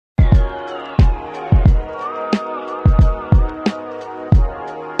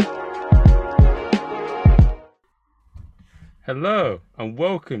Hello and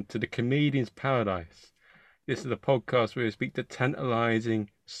welcome to the Comedian's Paradise. This is a podcast where we speak to tantalizing,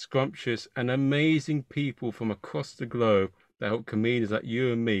 scrumptious, and amazing people from across the globe that help comedians like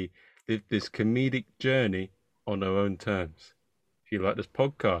you and me live this comedic journey on our own terms. If you like this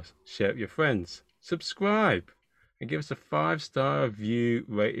podcast, share it with your friends, subscribe, and give us a 5-star review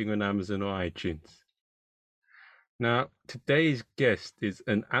rating on Amazon or iTunes. Now, today's guest is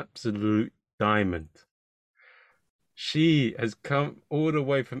an absolute diamond. She has come all the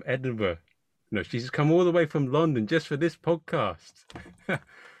way from Edinburgh. No, she's come all the way from London just for this podcast.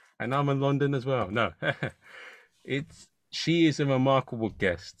 And I'm in London as well. No, she is a remarkable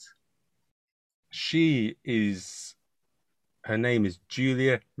guest. Her name is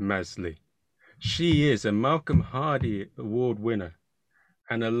Julia Masley. She is a Malcolm Hardy Award winner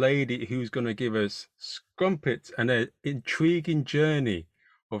and a lady who's going to give us scrumpets and an intriguing journey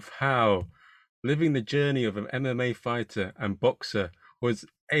of how living the journey of an MMA fighter and boxer was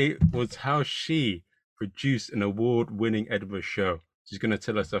how she produced an award-winning Edinburgh show. She's going to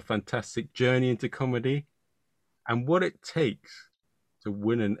tell us a fantastic journey into comedy and what it takes to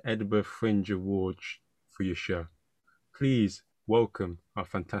win an Edinburgh Fringe Award for your show. Please welcome our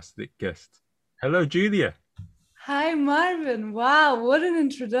fantastic guest. Hello, Julia. Hi, Marvin. Wow, what an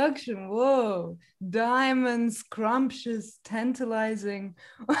introduction. Whoa. Diamond, scrumptious, tantalizing.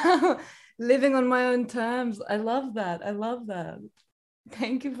 Wow, living on my own terms. I love that. I love that.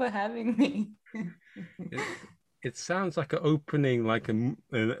 Thank you for having me. It, it sounds like an opening, like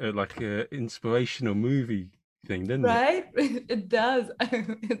a inspirational movie thing, doesn't it? Right? It does.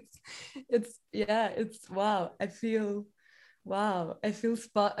 It's wow.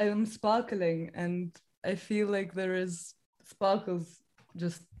 I'm sparkling and I feel like there is sparkles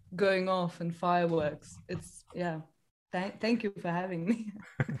just going off and fireworks. It's yeah. Thank you for having me.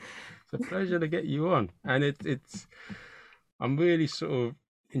 It's a pleasure to get you on, and it's I'm really sort of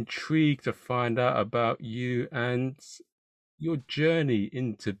intrigued to find out about you and your journey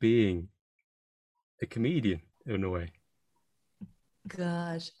into being a comedian in a way.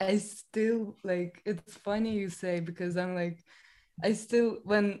 Gosh, I still like it's funny you say because I'm like I still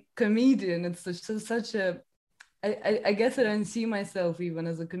when comedian it's such a I guess I don't see myself even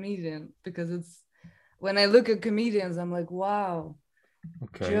as a comedian because it's when I look at comedians I'm like wow,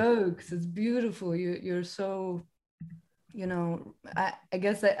 Okay. jokes, it's beautiful, you're so I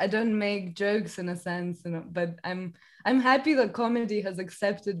guess I don't make jokes in a sense, but I'm happy that comedy has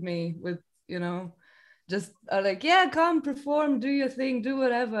accepted me with, just like, yeah, come perform, do your thing, do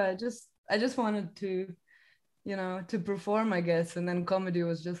whatever. I just wanted to, to perform, I guess. And then comedy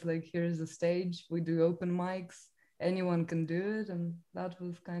was just like, here's a stage, we do open mics, anyone can do it. And that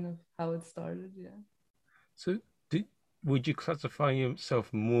was kind of how it started. Yeah. So, do, would you classify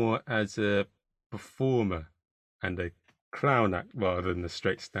yourself more as a performer and a clown act rather than a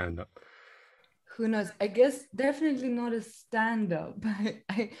straight stand-up? Who knows? I guess definitely not a stand-up.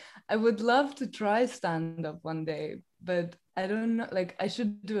 I would love to try stand-up one day, but I don't know. Like I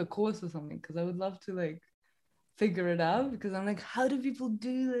should do a course or something because I would love to like figure it out because I'm like, how do people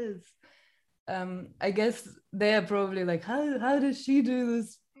do this? I guess they are probably like, how does she do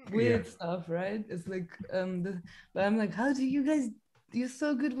this Yeah. weird stuff, right? It's like but I'm like, how do you guys you're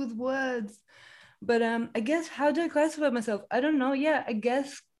so good with words. But I guess how do I classify myself? I don't know. Yeah, I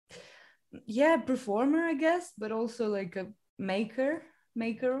guess yeah, performer, I guess, but also like a maker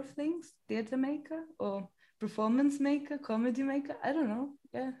of things, theater maker or performance maker, comedy maker. I don't know.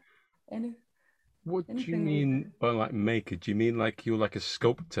 Yeah, any What do you anything like that. mean by like maker? Do you mean like you're like a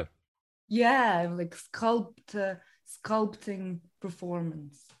sculptor? Yeah, like sculpting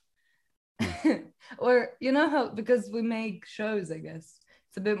performance. Hmm. Or you know how because we make shows, I guess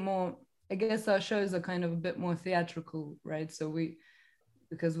it's a bit more. I guess our shows are kind of a bit more theatrical, right? So we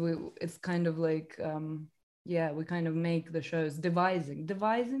because we it's kind of like yeah, we kind of make the shows, devising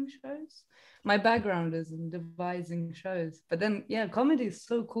shows. My background is in devising shows, but then yeah, comedy is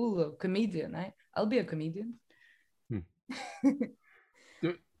so cool though. Comedian, I'll be a comedian. Hmm.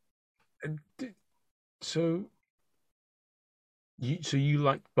 Do- do- So you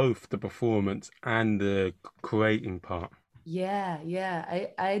like both the performance and the creating part. Yeah,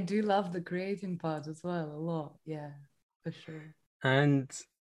 I do love the creating part as well a lot. Yeah, for sure. And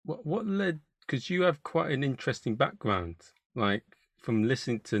what led, because you have quite an interesting background, like from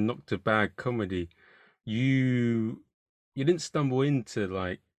listening to Not to Bad comedy, you you didn't stumble into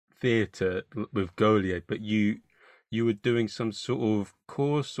like theatre with Goliath, but you were doing some sort of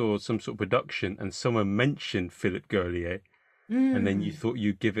course or some sort of production, and someone mentioned Philip Goliath, and then you Mm. thought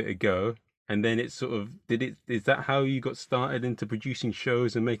you'd give it a go, and then it sort of did it. Is that how you got started into producing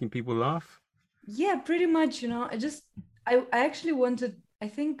shows and making people laugh? Yeah, pretty much. I just I actually wanted, I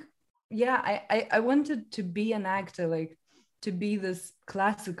think, yeah, I wanted to be an actor, like to be this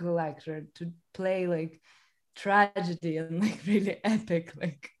classical actor, to play like tragedy and like really epic,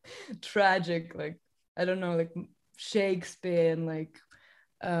 like tragic, like I don't know, like Shakespeare and like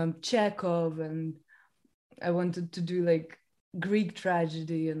Chekhov, and I wanted to do like Greek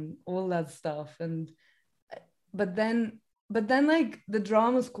tragedy and all that stuff. And but then but then like the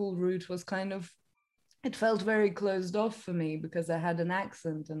drama school route was kind of, it felt very closed off for me because I had an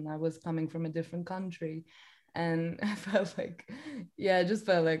accent and I was coming from a different country. And I felt like, yeah, I just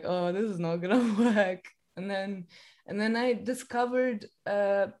felt like, oh, this is not gonna work. And then I discovered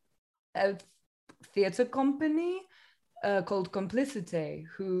a theater company called Complicite,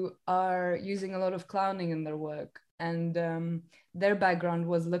 who are using a lot of clowning in their work. And their background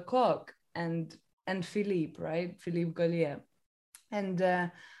was Lecoq and Philippe, right? Philippe Gaulier. And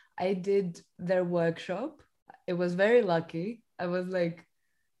I did their workshop. It was very lucky. I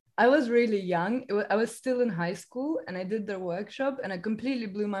was really young. I was still in high school, and I did their workshop, and it completely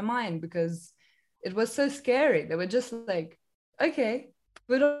blew my mind because it was so scary. They were just like, okay,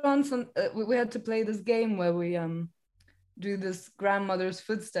 put on some. We had to play this game where we do this grandmother's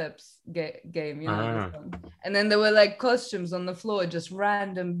footsteps game, this Ah, one. And then there were like costumes on the floor, just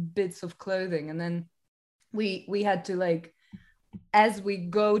random bits of clothing, and then we had to like, as we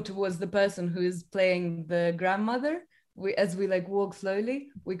go towards the person who is playing the grandmother, we, as we like walk slowly,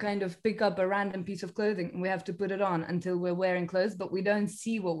 we kind of pick up a random piece of clothing and we have to put it on until we're wearing clothes, but we don't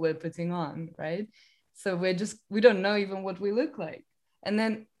see what we're putting on, right? So we don't know even what we look like. And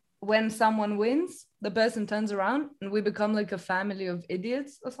then when someone wins, the person turns around and we become like a family of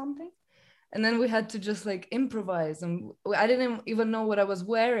idiots or something. And then we had to just like improvise, and I didn't even know what I was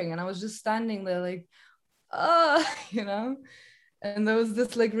wearing, and I was just standing there like, oh, you know. And there was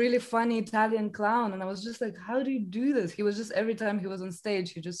this like really funny Italian clown, and I was just like, how do you do this? He was just, every time he was on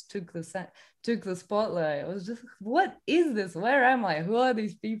stage, he just took the spotlight. I was just, what is this? Where am I? Who are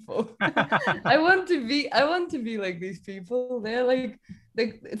these people? I want to be like these people. They're like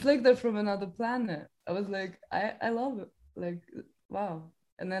it's like they're from another planet. I was like, I love it. Like, wow.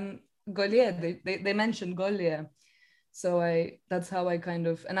 And then Gaulier, they mentioned Gaulier, so I, that's how I kind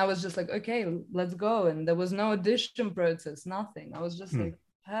of, and I was just like, okay, let's go. And there was no audition process, nothing. I was just hmm. like,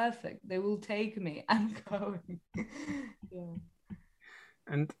 perfect, they will take me. I'm going. Yeah.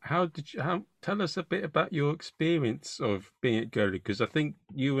 And how did you? How tell us a bit about your experience of being at Gurley? Because I think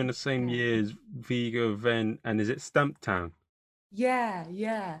you were in the same Yeah. year as Vigo, Ven, and is it Stumptown?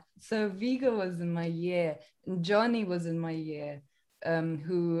 Yeah. So Vigo was in my year, and Johnny was in my year.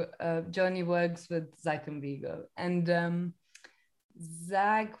 Who Johnny works with Zach and Vigo, and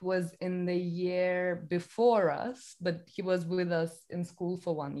Zach was in the year before us, but he was with us in school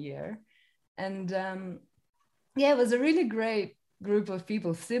for 1 year. And yeah, it was a really great group of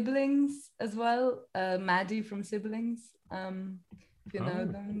people, siblings as well. Maddie from Siblings, if you know Oh,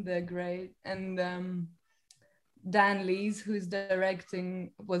 them, they're great. And Dan Lees, who's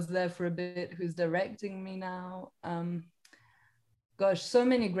directing, was there for a bit, who's directing me now. Gosh, so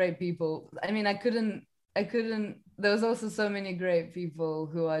many great people. I mean, I couldn't, there was also so many great people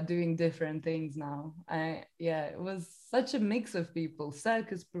who are doing different things now. Yeah, it was such a mix of people,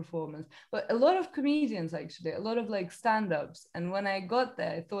 circus performers, but a lot of comedians actually, a lot of like stand-ups. And when I got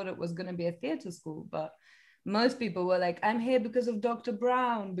there, I thought it was going to be a theater school, but most people were like, I'm here because of Dr.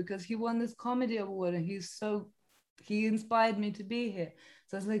 Brown, because he won this comedy award and he inspired me to be here.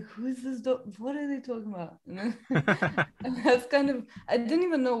 So I was like, who's this? What are they talking about? And that's kind of, I didn't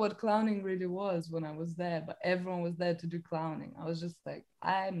even know what clowning really was when I was there, but everyone was there to do clowning. I was just like,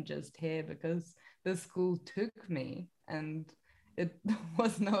 I'm just here because the school took me, and it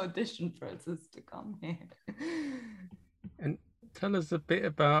was no audition process to come here. and tell us a bit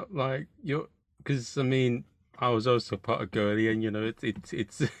about like your, because I mean, I was also part of Gurley, and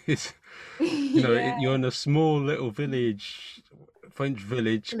it's Yeah, you're in a small little village, French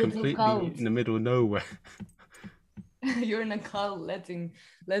village, little completely in cult. the middle of nowhere. You're in a cult, letting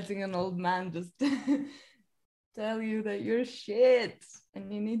an old man just tell you that you're shit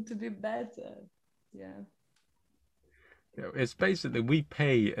and you need to be better. Yeah. It's basically we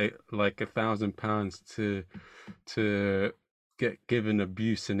pay like £1,000 to get given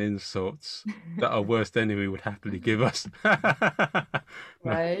abuse and insults that our worst enemy would happily give us. No.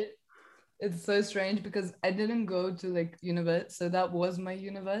 Right. It's so strange because I didn't go to like university, so that was my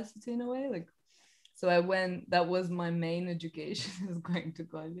university in a way. Like, so I went. That was my main education is going to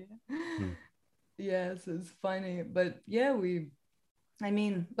college. Hmm. Yeah, so it's funny, but yeah, I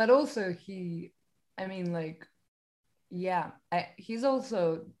mean, but also I mean, like, yeah, he's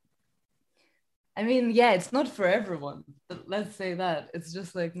also I mean, yeah, it's not for everyone. Let's say that. It's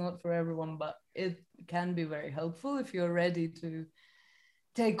just like not for everyone, but it can be very helpful if you're ready to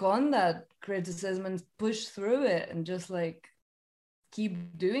take on that criticism and push through it and just like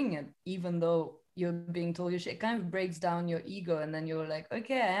keep doing it, even though you're being told your shit. It kind of breaks down your ego, and then you're like,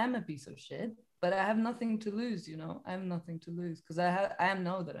 okay, I am a piece of shit, but I have nothing to lose, you know. I have nothing to lose because I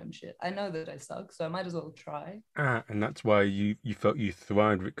know that I'm shit. I know that I suck, so I might as well try. And that's why you felt you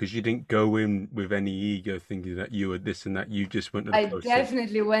thrived because you didn't go in with any ego thinking that you were this and that. You just went to the I process.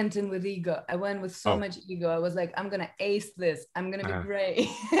 definitely went in with ego. I went with so Oh, much ego. I was like, I'm gonna ace this. I'm gonna be ah, great.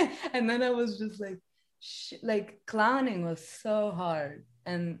 And then I was just like, like clowning was so hard.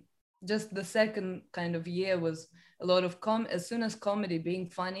 And just the second kind of year was a lot of as soon as comedy being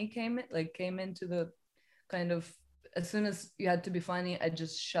funny came into the kind of, as soon as you had to be funny, I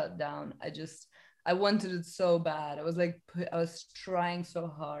just shut down. I wanted it so bad. I was like, I was trying so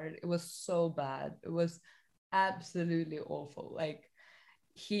hard. It was so bad. It was absolutely awful. Like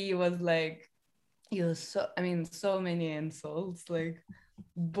he was like, he was so, I mean, so many insults, like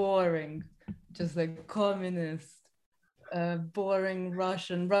boring, just like communist, boring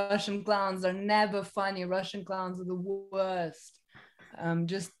Russian clowns are never funny. Russian clowns are the worst.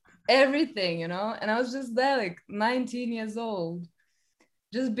 Just everything, you know. And I was just there, like 19 years old,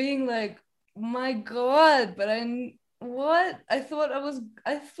 just being like, my God, but what? I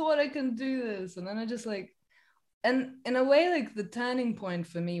thought I can do this. And then I just like, and in a way, like the turning point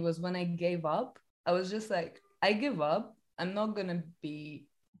for me was when I gave up. I was just like, I give up. I'm not gonna be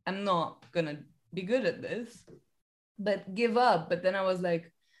good at this, but give up. But then I was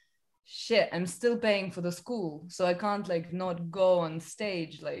like, shit, I'm still paying for the school. So I can't like not go on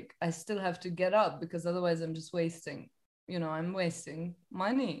stage. Like I still have to get up because otherwise I'm just wasting, I'm wasting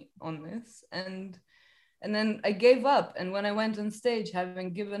money on this. And then I gave up. And when I went on stage,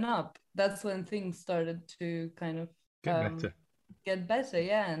 having given up, that's when things started to kind of get better. get better.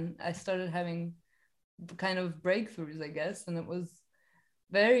 Yeah. And I started having kind of breakthroughs, I guess. And it was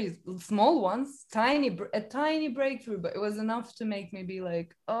very small ones, a tiny breakthrough, but it was enough to make me be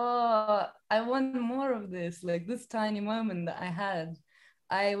like, oh, I want more of this. Like this tiny moment that I had,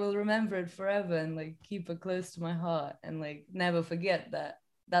 I will remember it forever and like keep it close to my heart and like never forget that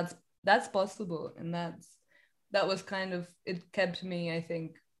that's that's possible. And that was kind of, it kept me, I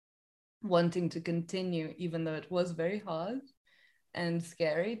think, wanting to continue, even though it was very hard and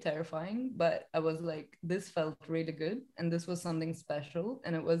scary, terrifying. But I was like, this felt really good. And this was something special.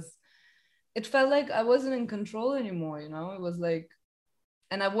 And it felt like I wasn't in control anymore, you know? It was like,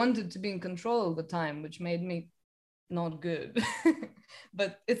 and I wanted to be in control all the time, which made me not good.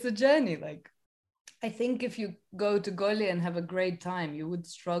 But it's a journey. Like, I think if you go to Goli and have a great time, you would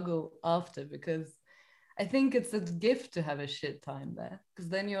struggle after because I think it's a gift to have a shit time there because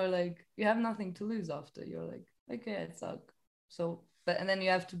then you're like, you have nothing to lose after. You're like, okay, it suck. So, but, and then you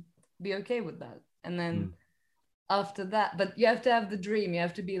have to be okay with that. And then Mm. after that, but you have to have the dream. You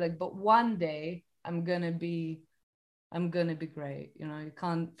have to be like, but one day I'm gonna be great. You know, you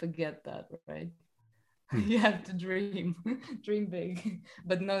can't forget that, right? Mm. You have to dream, dream big,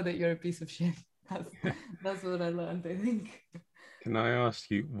 but know that you're a piece of shit. That's, that's what I learned, I think. Can I ask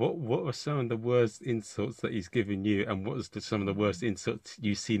you what were some of the worst insults that he's given you, and what was some of the worst insults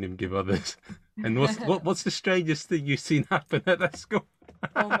you've seen him give others? And what's the strangest thing you've seen happen at that school?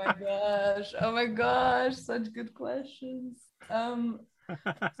 Oh my gosh. Oh my gosh. Such good questions. So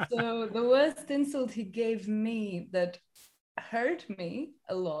the worst insult he gave me that hurt me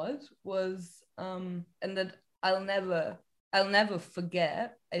a lot was and that I'll never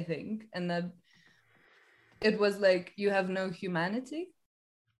forget, I think, and that it was like, you have no humanity.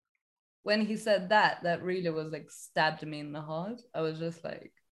 When he said that, that really was like stabbed me in the heart. I was just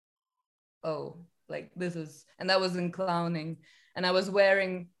like, oh, like this is, and that was in clowning. And I was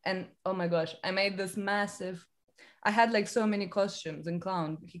wearing, and oh my gosh, I made this massive, I had like so many costumes in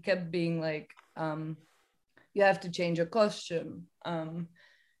clown. He kept being like, you have to change your costume.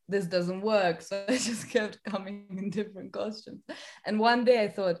 This doesn't work. So I just kept coming in different costumes. And one day I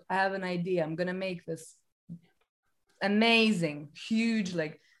thought, I have an idea. I'm gonna make this amazing, huge,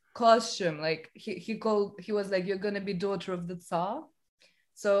 like costume. Like he was like, you're gonna be daughter of the Tsar.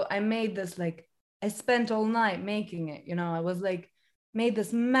 So I made this, like, I spent all night making it, you know. I was like, made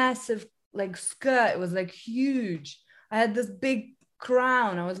this massive like skirt. It was like huge. I had this big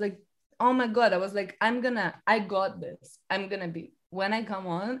crown. I was like, oh my God. I was like, I got this. I'm gonna be, when I come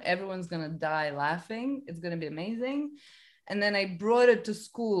on, everyone's gonna die laughing. It's gonna be amazing. And then I brought it to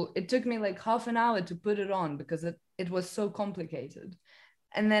school. It took me like half an hour to put it on because it was so complicated.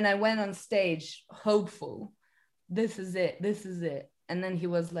 And then I went on stage hopeful, this is it, this is it. And then he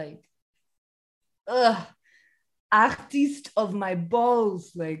was like, ugh, artist of my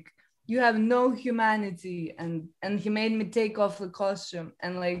balls, like you have no humanity. And he made me take off the costume,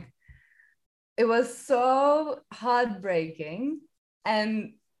 and like it was so heartbreaking.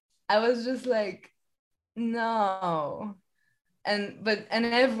 And I was just like, no. And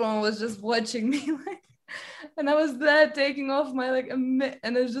everyone was just watching me like, and I was there taking off my like and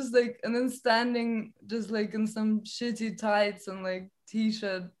it's just like, and then standing just like in some shitty tights and like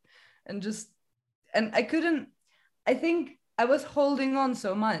t-shirt, and just, and I couldn't, I think I was holding on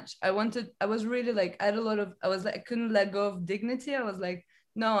so much. I was really like, I had a lot of, I was like, I couldn't let go of dignity. I was like,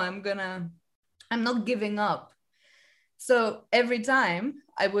 no, I'm not giving up. So every time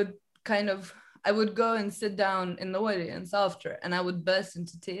kind of, I would go and sit down in the audience after, and I would burst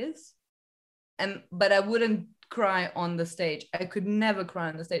into tears. But I wouldn't cry on the stage. I could never cry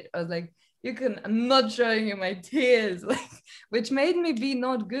on the stage. I was like, you can, I'm not showing you my tears, like, which made me be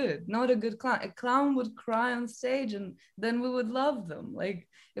not good, not a good clown. A clown would cry on stage, and then we would love them, like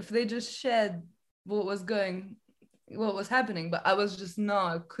if they just shared what was going, what was happening. But I was just, no,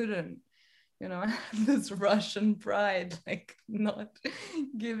 I couldn't, you know. I had this Russian pride, like not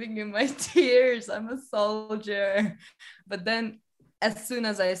giving you my tears. I'm a soldier. But then as soon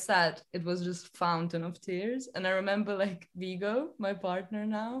as I sat, it was just fountain of tears. And I remember like Vigo, my partner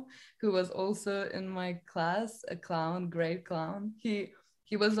now, who was also in my class, a clown, great clown. He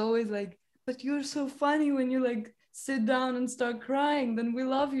was always like, but you're so funny when you like sit down and start crying, then we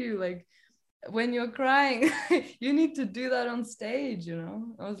love you. Like when you're crying, you need to do that on stage, you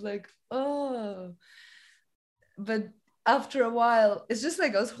know. I was like, oh. But after a while, it's just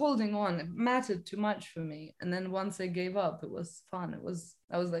like I was holding on. It mattered too much for me. And then once I gave up, it was fun. It was,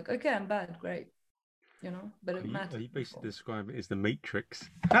 I was like, okay, I'm bad, great, you know. But it Are mattered you basically before. describing it as the Matrix?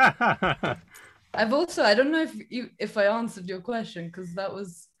 I've also, I don't know if I answered your question, because that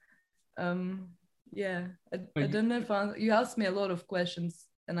was um yeah, I don't know if you asked me a lot of questions,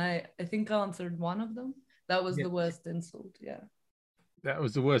 and I think I answered one of them. That was Yeah, the worst insult, yeah. that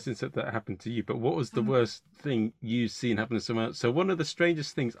was the worst incident that happened to you. But what was the worst thing you've seen happen to someone else? So one of the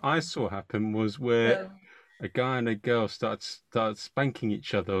strangest things I saw happen was where Yeah. a guy and a girl started spanking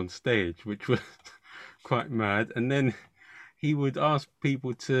each other on stage, which was quite mad. And then he would ask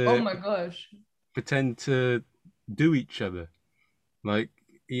people Oh to my gosh. pretend to do each other. Like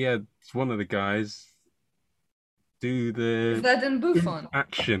he had one of the guys do Is the that in Buffon?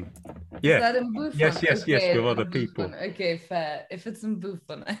 action. Is Yeah. that in Buffon? Yes, with Okay, other in people. Buffon. Okay, fair. If it's in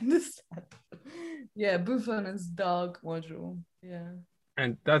Buffon, I understand. Yeah, Buffon is dog module. Yeah.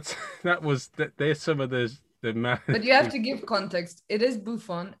 And that's that was that. There's some of the But maddest you have things. to give context. It is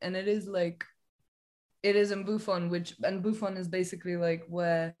Buffon, and it is like, it is in Buffon, which, and Buffon is basically like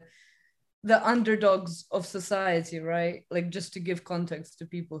where the underdogs of society, right? Like just to give context to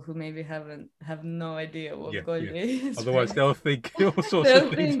people who maybe have no idea what Yeah, Goldie yeah. is, Otherwise, right? they'll think all sorts of They'll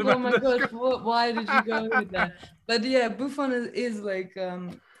things think, oh about my the gosh, script. why did you go with that? But yeah, Buffon is like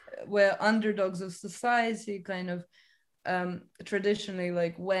where underdogs of society kind of traditionally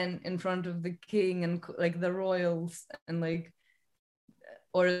like went in front of the king and like the royals and like,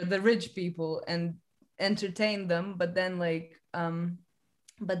 or the rich people, and entertained them. But then like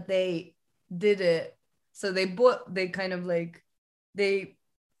but they did it, so they kind of like, they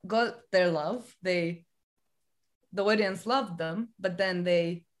got their love, the audience loved them, but then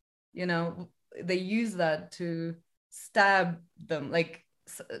they, you know, they use that to stab them, like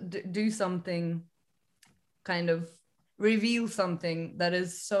do something, kind of reveal something that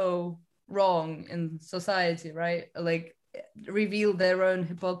is so wrong in society, right? Like reveal their own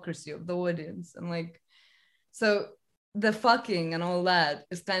hypocrisy of the audience. And like, so the fucking and all that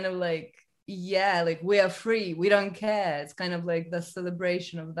is kind of like, yeah, like we are free, we don't care. It's kind of like the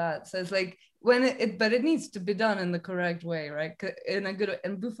celebration of that. So it's like when but it needs to be done in the correct way, right? In a good,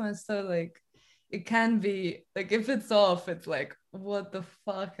 and Buffon is so like, it can be like, if it's off, it's like, what the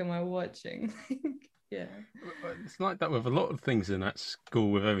fuck am I watching? Yeah, It's like that with a lot of things in that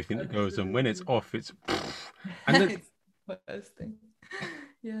school, with everything that goes on. When it's absolutely. off, it's and then It's the worst thing.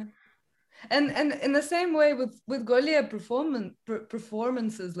 Yeah. And in the same way with Golia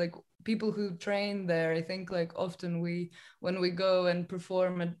performances, like people who train there, I think like often when we go and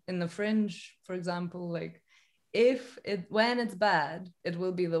perform in the Fringe, for example, like if it, when it's bad, it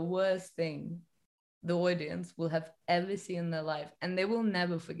will be the worst thing the audience will have ever seen in their life, and they will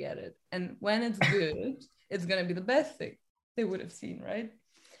never forget it. And when it's good, it's gonna be the best thing they would have seen, right?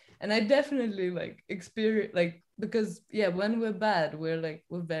 And I definitely like experience, like, because yeah, when we're bad, we're like,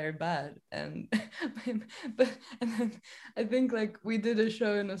 we're very bad. And but and then I think like we did a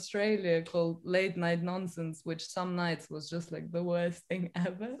show in Australia called Late Night Nonsense, which some nights was just like the worst thing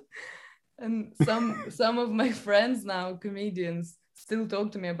ever. And some of my friends now, comedians, still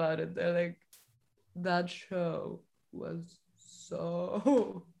talk to me about it. They're like, that show was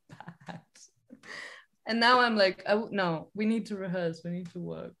so bad. And now I'm like, no, we need to rehearse, we need to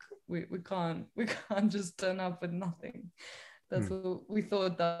work. We can't just turn up with nothing. That's what we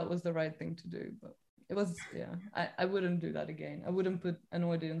thought that was the right thing to do. But it was, yeah, I wouldn't do that again. I wouldn't put an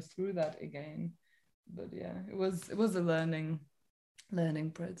audience through that again. But yeah, it was a learning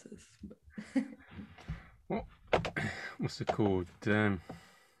process. What what's it called?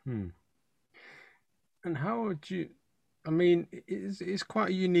 Hmm. And how would you? I mean, it's quite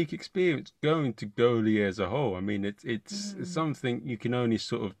a unique experience going to Goalie as a whole. I mean, it's something you can only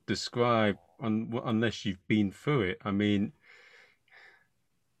sort of describe unless you've been through it. I mean,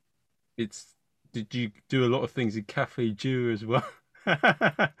 it's did you do a lot of things in Cafe Jew as well?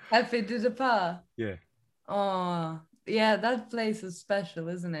 Café de Depart. Yeah. Oh, yeah, that place is special,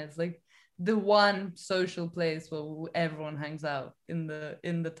 isn't it? It's like the one social place where everyone hangs out in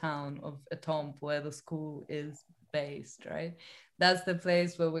the town of Etomp, where the school is based, right? That's the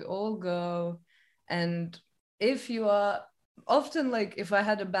place where we all go. And if you are often like if I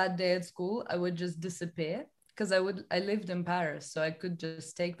had a bad day at school, I would just disappear because I lived in Paris, so I could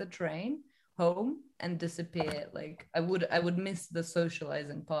just take the train home and disappear. Like I would miss the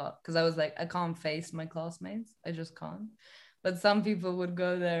socializing part because I was like, I can't face my classmates, I just can't. But some people would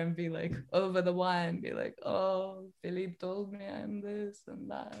go there and be like over the wine, be like, oh, Philippe told me I'm this and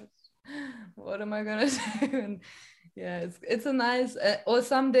that, what am I gonna do? And yeah, it's a nice or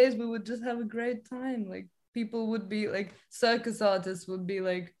some days we would just have a great time. Like people would be like circus artists would be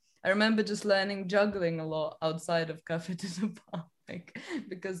like, I remember just learning juggling a lot outside of Cafe de Depart, like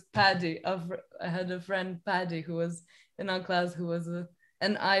because Paddy, I had a friend Paddy who was in our class who was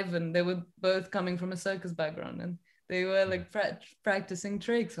and Ivan. They were both coming from a circus background, and they were like practicing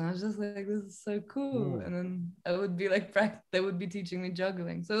tricks, and I was just like, this is so cool. Ooh. And then I would be like, they would be teaching me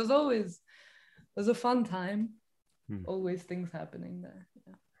juggling, so it was a fun time. Hmm. Always things happening there.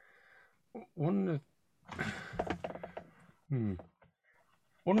 Yeah. One of hmm.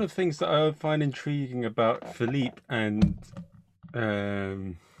 One of the things that I find intriguing about Philippe and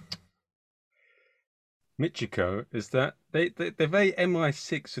um, Michiko is that they're very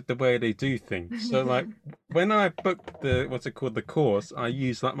MI6 with the way they do things. So like when I booked the what's it called the course, I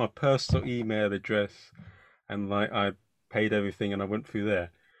used like my personal email address and like I paid everything and I went through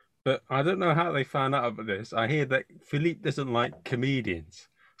there. But I don't know how they found out about this. I hear that Philippe doesn't like comedians.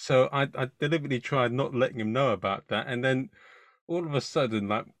 So I deliberately tried not letting him know about that. And then all of a sudden,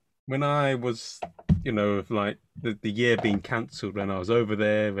 like when I was, like the year being cancelled when I was over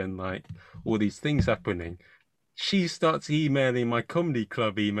there and like all these things happening, she starts emailing my comedy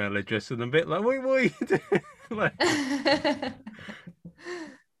club email address and I'm a bit like, wait, what are you doing? Like,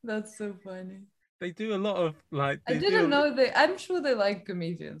 That's so funny. they do a lot of like I they didn't do. know I'm sure they like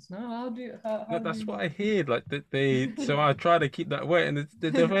comedians. No, how do That's you what know? I hear. Like that they. So I try to keep that away, and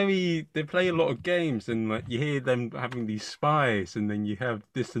they're very. They play a lot of games, and like you hear them having these spies, and then you have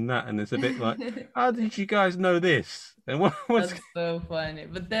this and that, and it's a bit like, how did you guys know this? And what's? That's so funny.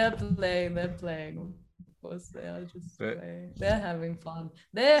 But they're playing. They're playing. Of course, they are just But playing. They're having fun.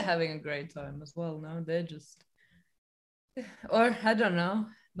 They're having a great time as well. No, they're just, or I don't know,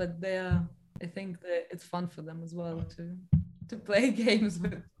 but they are. I think that it's fun for them as well to play games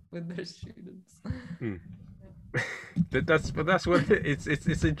with their students. hmm. That's what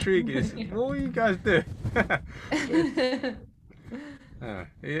it's intriguing. What are you guys doing?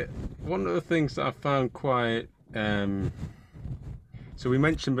 Yeah. One of the things that I found quite so we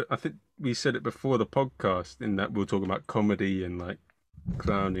mentioned, but I think we said it before the podcast in that we were talking about comedy and like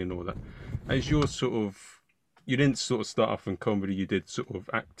clowning and all that. As your sort of, you didn't sort of start off in comedy. You did sort of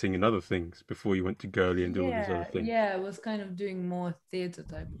acting and other things before you went to Gurley and do all these other Yeah, things. yeah, I was kind of doing more theater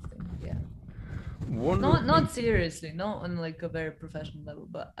type of thing. Yeah. One of Not the things, not seriously, not on like a very professional level,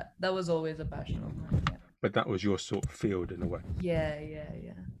 but that was always a passion of mine. Yeah. but that was your sort of field in a way, Yeah, yeah,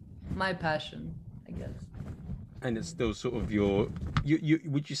 yeah. My passion, I guess. and it's still sort of your. You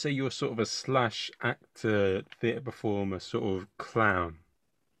would you say you're sort of a slash actor, theatre performer, sort of clown,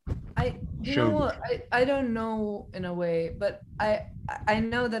 You know showman? what? I don't know in a way, but I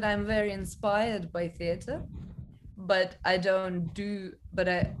know that I'm very inspired by theater, but I don't do, but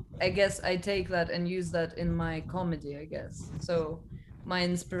I guess I take that and use that in my comedy, I guess. So my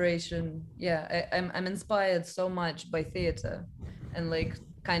inspiration, yeah, I'm inspired so much by theater and like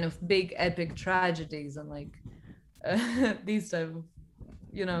kind of big epic tragedies and like these type of,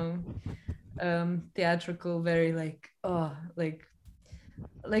 you know, theatrical, very like, oh, like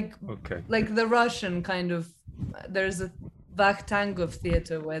Okay. like the Russian kind of, there's a Vachtangoff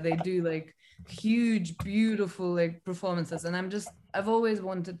theater where they do like huge, beautiful like performances. And I've always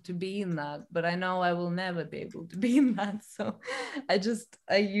wanted to be in that, but I know I will never be able to be in that. So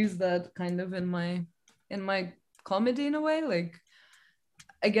I use that kind of in my comedy in a way. Like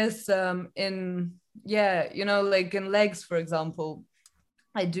I guess in yeah, you know, like in Legs, for example,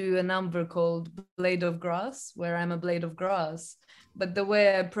 I do a number called Blade of Grass, where I'm a blade of grass. But the way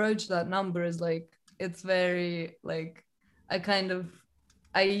I approach that number is like it's very like I kind of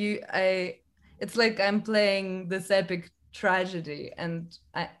I it's like I'm playing this epic tragedy, and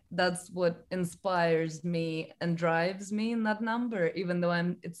that's what inspires me and drives me in that number, even though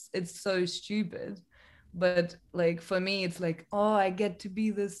it's so stupid. But like for me it's like, oh, I get to be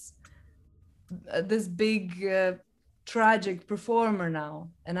this big tragic performer now,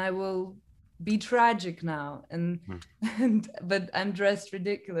 and I will be tragic now, and Mm. and but I'm dressed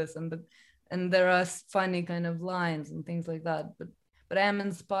ridiculous, and there are funny kind of lines and things like that, but I am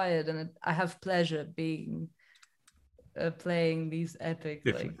inspired, and I have pleasure being playing these epic,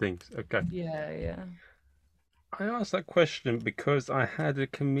 Different like, things. Okay. yeah. I asked that question because I had a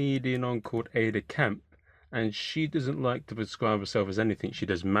comedian on called Ada Camp, and she doesn't like to describe herself as anything. She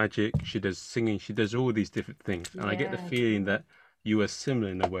does magic, she does singing, she does all these different things. And I get the Yeah, feeling true. that you are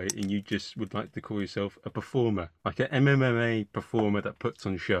similar in a way, and you just would like to call yourself a performer, like an MMA performer that puts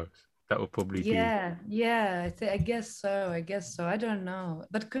on shows. That would probably be. Yeah, I guess so. I guess so. I don't know.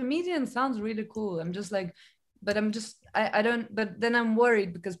 But comedian sounds really cool. I'm just like, but I don't, but then I'm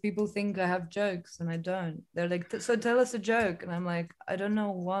worried because people think I have jokes and I don't. They're like, So tell us a joke." And I'm like, "I don't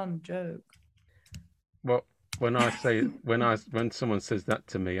know one joke." Well, when someone says that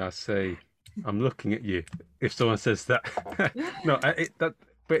to me, I say, I'm looking at you. If someone says that, no,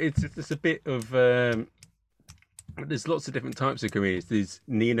 but it's a bit of there's lots of different types of comedians. There's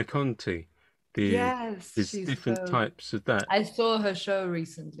Nina Conti. The Yes, there's she's different so. types of that, I saw her show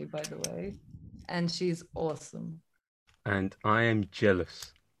recently, by the way, and she's awesome. and I am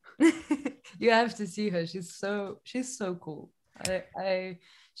jealous. You have to see her. She's so cool. I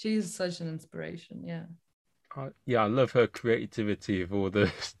she's such an inspiration. Yeah. Yeah, I love her creativity of all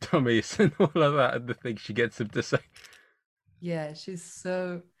the dummies and all of that, and the things she gets them to say. Yeah, she's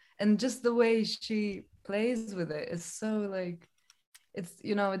so, and just the way she plays with it is so like,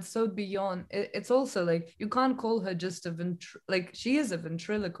 it's so beyond it's also like you can't call her just like she is a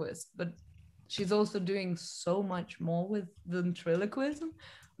ventriloquist, but she's also doing so much more with ventriloquism,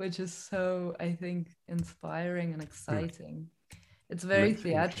 which is so, I think, inspiring and Hmm, exciting. It's very makes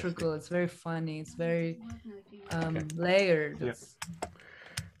it interesting. theatrical, it's very funny, it's very Okay. layered. Yeah, It's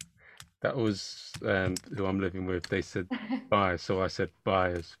that was who I'm living with. They said bye, so I said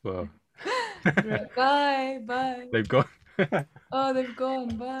bye as well. Great. Bye, bye. They've gone. Oh, they've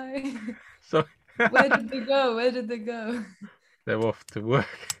gone. Bye. So Where did they go? Where did they go? they're off to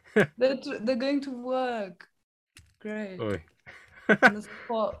work. They're going to work. Great. Oi. On this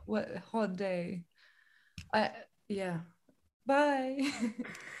hot day. I Yeah. Bye.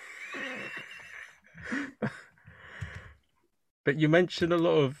 But you mentioned a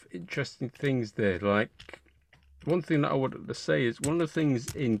lot of interesting things there. Like one thing that I wanted to say is one of the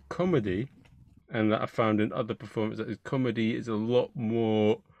things in comedy, and that I found in other performances, is comedy is a lot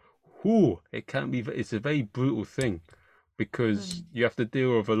more. Whoo, it can be. It's a very brutal thing because Mm. you have to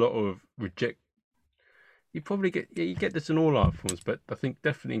deal with a lot of reject. You probably get, yeah, you get this in all art forms, but I think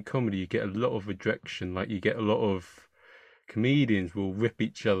definitely in comedy you get a lot of rejection. Like you get a lot of comedians will rip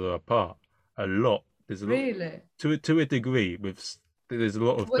each other apart a lot. There's a lot Really? to a degree. There's a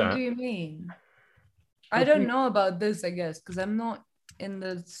lot of What do that. you mean? I Well, don't know about this, I guess, because I'm not in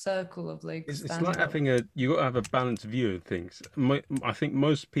the circle of like it's like stand up. having a you got to have a balanced view of things. I think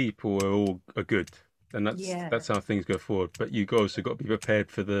most people are good, and Yeah. that's how things go forward. But you also got to be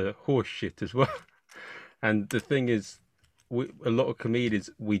prepared for the horse shit as well. And the thing is, a lot of comedians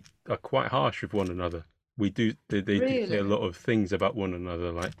we are quite harsh with one another. They do say a Really? lot of things about one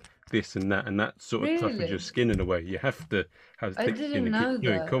another, like this and that sort of toughens your Really? skin in a way. You have to have I thick skin didn't to keep know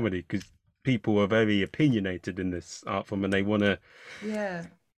doing that. comedy because people are very opinionated in this art form, and they want to Yeah.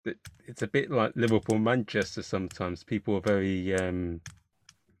 it's a bit like Liverpool, Manchester. Sometimes people are very you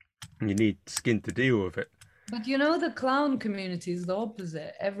need skin to deal with it. But you know, the clown community is the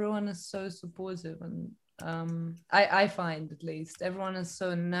opposite. Everyone is so supportive, and I find, at least, everyone is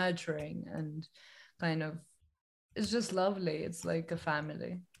so nurturing and kind of, it's just lovely. It's like a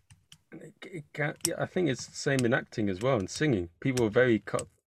family. Yeah, I think it's the same in acting as well and singing. People are very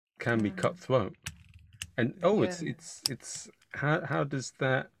can be Mm. cutthroat. And Yeah. it's how does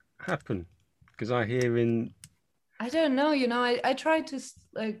that happen? Because I hear in I don't know, I try to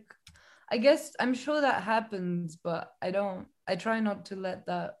like, I guess I'm sure that happens, but I don't. I try not to let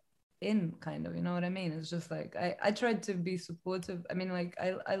that in, kind of, you know what I mean? It's just like I tried to be supportive. I mean, like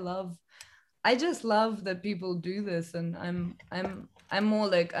I just love that people do this, and I'm more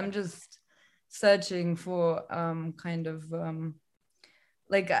like I'm just searching for kind of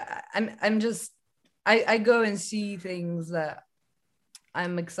like I'm just I go and see things that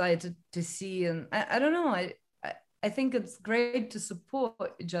I'm excited to see, and I don't know, I think it's great to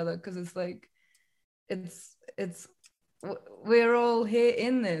support each other, because it's like it's we're all here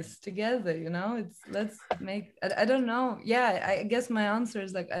in this together, you know. It's let's make I don't know, yeah, I guess my answer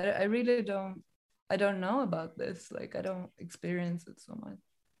is like I really don't know about this, like I don't experience it so much.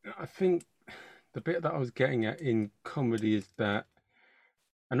 I think the bit that I was getting at in comedy is that,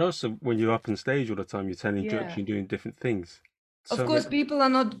 and also when you're up on stage all the time, you're telling jokes, Yeah, you're doing different things. of So course people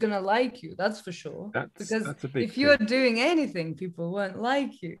are not gonna like you, that's for sure, because that's a big if you thing. are doing anything people won't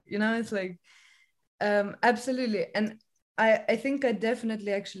like you, you know. It's like absolutely. And I think I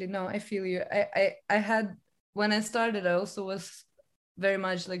definitely actually no, I feel you. I had when I started, I also was very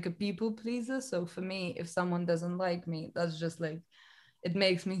much like a people pleaser. So for me, if someone doesn't like me, that's just like it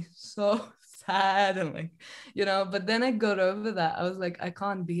makes me so sad and like, you know. But then I got over that. I was like, I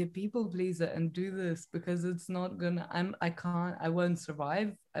can't be a people pleaser and do this, because it's not gonna I can't, I won't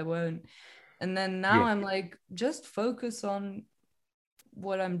survive. I won't. And then now Yeah, I'm like, just focus on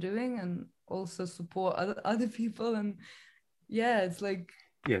what I'm doing and also support other people. And yeah, it's like,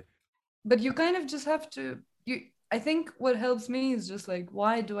 yeah, but you kind of just have to you I think what helps me is just like,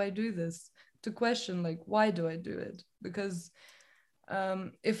 why do I do this? To question like, why do I do it? Because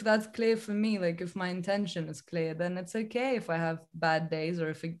if that's clear for me, like if my intention is clear, then it's okay if I have bad days,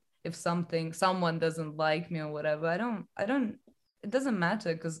 or if someone doesn't like me or whatever. I don't it doesn't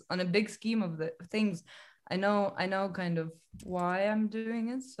matter, because on a big scheme of the things, I know kind of why I'm doing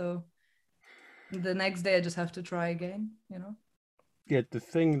it. So the next day I just have to try again, you know. yeah. The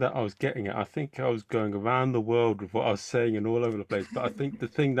thing that I was getting at, I think I was going around the world with what I was saying and all over the place. But I think the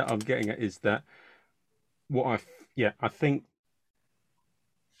thing that I'm getting at is that what yeah, I think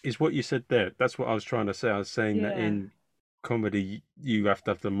is what you said there. That's what I was trying to say. I was saying that Yeah, in comedy, you have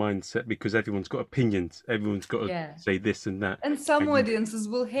to have the mindset because everyone's got opinions. Everyone's got to yeah. say this and that. And some And you, audiences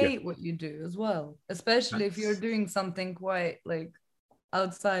will yeah, hate what you do as well, especially if you're that's doing something quite like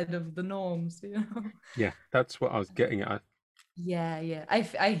outside of the norms, you know. yeah, that's what I was getting at. Yeah, yeah.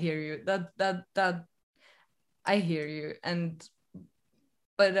 I hear you. That I hear you. And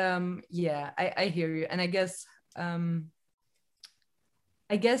but yeah, I hear you. And um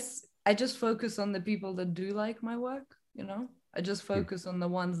I guess I just focus on the people that do like my work, you know? I just Mm. focus on the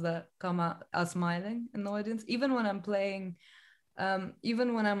ones that come out are smiling in the audience. Even when I'm playing,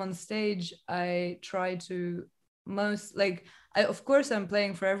 even when I'm on stage, I try to most like of course I'm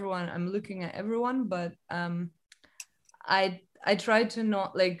playing for everyone. I'm looking at everyone, but I try to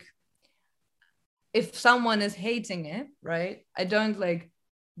not like, if someone is hating it, right? I don't like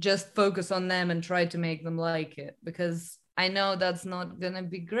just focus on them and try to make them like it, because I know that's not gonna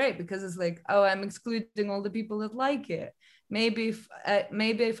be great, because it's like, oh, I'm excluding all the people that like it. Maybe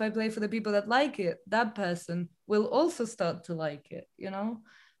if I play for the people that like it, that person will also start to like it, you know.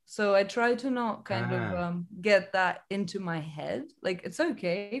 So I try to not kind of Ah, get that into my head. Like it's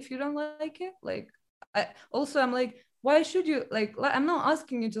okay if you don't like it. Like I'm like, why should you like I'm not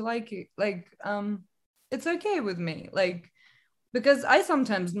asking you to like it, like it's okay with me, like because I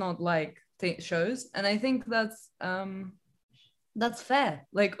sometimes not like shows, and I think that's fair.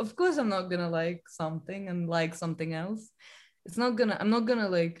 Like of course I'm not gonna like something and like something else. I'm not gonna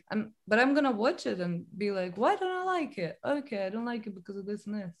like but I'm gonna watch it and be like, why don't I like it? Okay, I don't like it because of this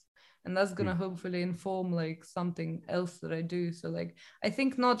and this. And that's mm. gonna hopefully inform like something else that I do. So like I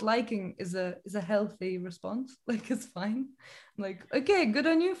think not liking is a healthy response. Like it's fine. Like, okay, good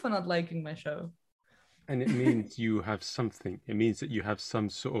on you for not liking my show. And it means you have something. It means that you have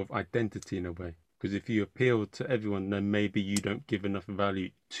some sort of identity in a way. Because if you appeal to everyone, then maybe you don't give enough value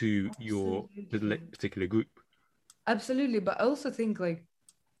to your Absolutely. particular group. Absolutely. But I also think like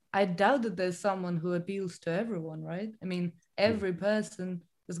I doubt that there's someone who appeals to everyone, right? I mean, Mm. every person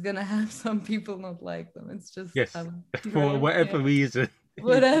is gonna have some people not like them. It's just Yes, how, you for know, whatever yeah, reason, no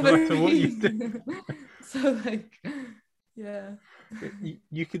whatever matter what you do, reason. So like, yeah.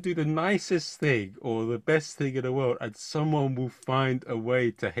 you could do the nicest thing or the best thing in the world, and someone will find a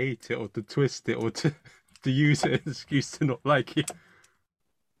way to hate it or to twist it or to to use it as an excuse to not like you.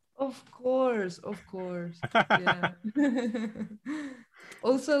 Of course, of course. Yeah.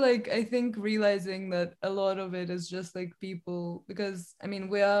 Also, like, I think realizing that a lot of it is just like people, because I mean,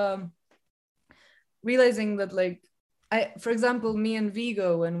 we are realizing that, like, for example, me and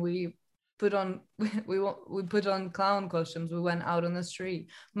Vigo, when we put on we put on clown costumes. We went out on the street.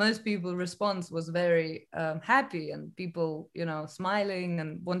 Most people response was very happy, and people, you know, smiling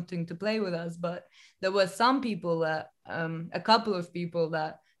and wanting to play with us. But there were some people that a couple of people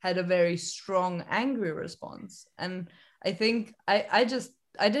that had a very strong angry response. And I think I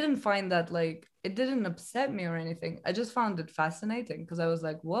didn't find that like it didn't upset me or anything. I just found it fascinating because I was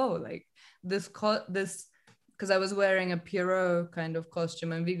like, whoa, like this because I was wearing a Pierrot kind of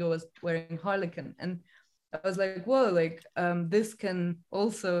costume and Vigo was wearing Harlequin. And I was like, whoa, like this can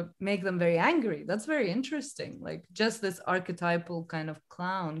also make them very angry. That's very interesting. Like just this archetypal kind of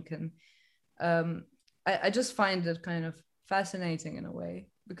clown can I just find it kind of fascinating in a way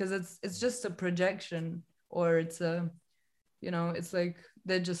because it's just a projection, or it's a, you know, it's like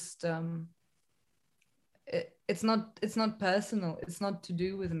they're just it's not personal, it's not to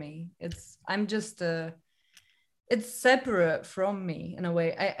do with me, it's I'm just it's separate from me in a way.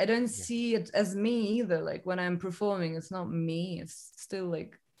 I don't Yeah. see it as me either. Like when I'm performing, it's not me, it's still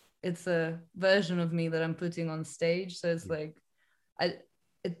like it's a version of me that I'm putting on stage. So it's Yeah. like I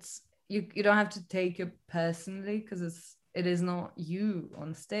it's you don't have to take it personally because it is not you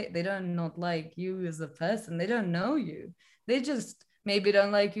on stage. They don't not like you as a person. They don't know you. They just maybe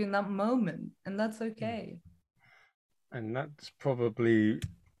don't like you in that moment, and that's Mm. okay. And that's probably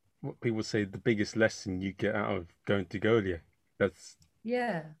what people say the biggest lesson you get out of going to Golia. That's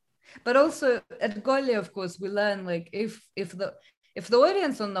Yeah. But also at Golia, of course, we learn like if the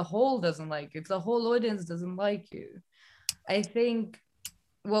audience on the whole doesn't like you, if the whole audience doesn't like you, I think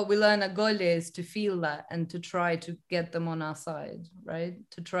what we learn at Golia is to feel that and to try to get them on our side, right?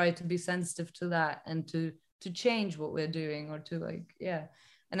 To try to be sensitive to that and to change what we're doing or to like, yeah.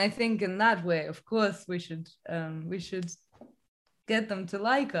 And I think in that way, of course, we should get them to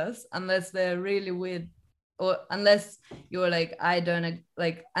like us unless they're really weird, or unless you're like, I don't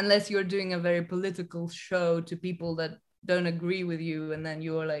like, unless you're doing a very political show to people that don't agree with you, and then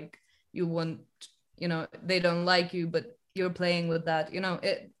you're like, you want, you know, they don't like you, but you're playing with that, you know,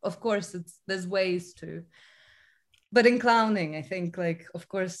 it, of course it's there's ways to, but in clowning I think like of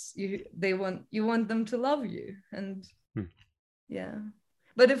course you want them to love you, and hmm. yeah,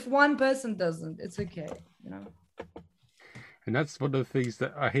 but if one person doesn't, it's okay, you know. And that's one of the things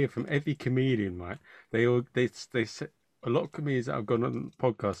that I hear from every comedian, right? They say a lot of comedians that I've gone on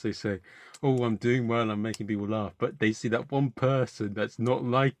podcasts, they say, "Oh, I'm doing well, I'm making people laugh," but they see that one person that's not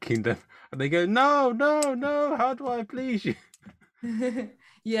liking them, and they go, "No, no, no! How do I please you?"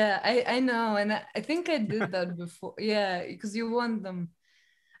 Yeah, I know, and I think I did that before. Yeah, because you want them.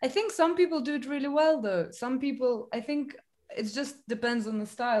 I think some people do it really well though. Some people, I think it just depends on the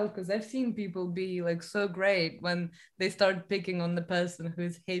style, because I've seen people be like so great when they start picking on the person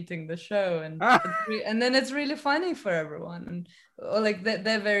who's hating the show, and and then it's really funny for everyone, and or like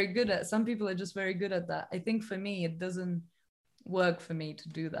they're very good at. Some people are just very good at that. I think for me, it doesn't work for me to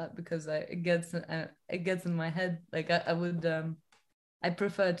do that because it gets in my head. Like I would I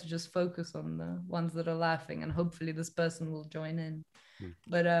prefer to just focus on the ones that are laughing, and hopefully this person will join in. Hmm.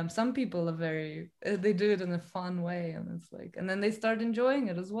 But some people are very they do it in a fun way, and it's like, and then they start enjoying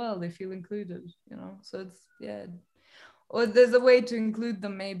it as well, they feel included, you know. So it's, yeah, or there's a way to include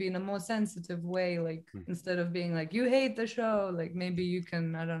them maybe in a more sensitive way, like Hmm. instead of being like you hate the show, like maybe you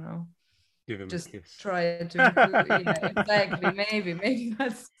can, I don't know, Give him a just kiss. try to include, yeah, exactly, maybe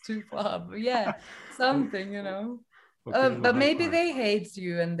that's too far, but yeah, Or, something, you know. or give him a But high maybe five. they hate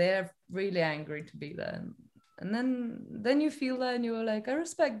you and they're really angry to be there, and then you feel that and you're like, I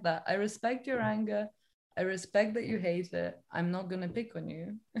respect that, I respect your anger, I respect that you hate it, I'm not gonna pick on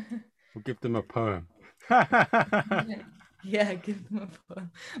you. Or give them a poem. Yeah, yeah, give them a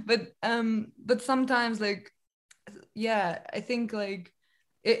phone. But sometimes like, yeah, I think like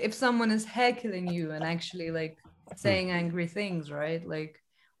if someone is heckling you and actually like Hmm. saying angry things, right, like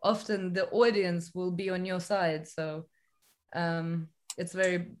often the audience will be on your side. So it's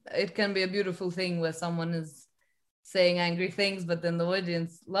very, it can be a beautiful thing where someone is saying angry things, but then the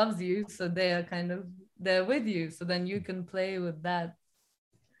audience loves you, so they are kind of there with you, so then you can play with that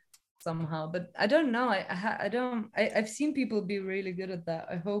somehow. But I don't know, I don't I've seen people be really good at that.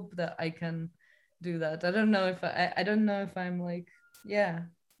 I hope that I can do that. I don't know if I don't know if I'm like, yeah,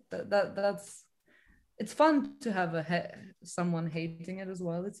 that's, it's fun to have someone hating it as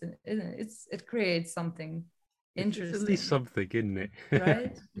well. It creates something It's at least interesting, something, isn't it?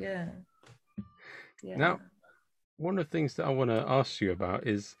 right? Yeah, yeah. Now, one of the things that I want to ask you about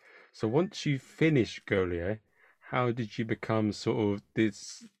is, so once you finish Goliath, how did you become sort of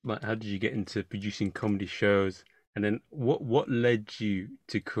this, like, how did you get into producing comedy shows And then what led you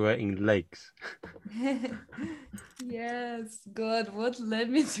to creating legs? Yes, God, what led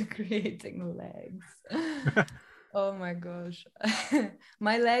me to creating legs? Oh my gosh.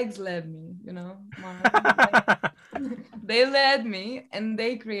 My legs led me, Marvin. Like, they led me and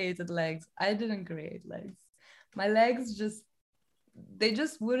they created legs. I didn't create legs. My legs they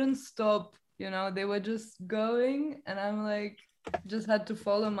just wouldn't stop, they were just going and I'm like, just had to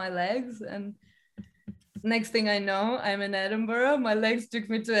follow my legs. And next thing I know, I'm in Edinburgh. My legs took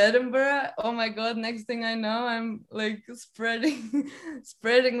me to Edinburgh. Oh my God, next thing I know, I'm like spreading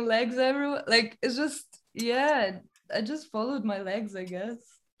spreading legs everywhere. Like it's just, yeah, I just followed my legs, I guess.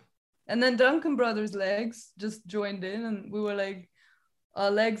 And then Duncan Brothers' legs just joined in and we were like, our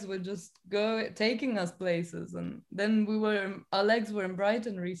legs were just go taking us places. And then our legs were in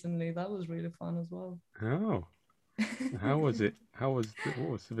Brighton recently. That was really fun as well. Oh, how was it? What was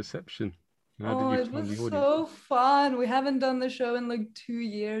the reception? How did Oh, you it find was the audience? so fun. We haven't done the show in like 2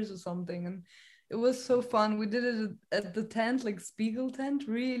 years or something. And it was so fun. We did it at the tent, like Spiegel tent,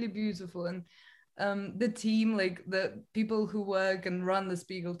 really beautiful. And the team, like the people who work and run the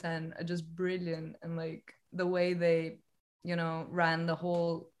Spiegel tent are just brilliant. And like the way they, ran the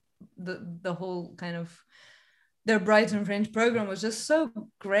whole kind of their Brighton Fringe program was just so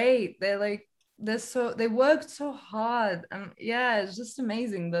great. They worked so hard, and yeah, it's just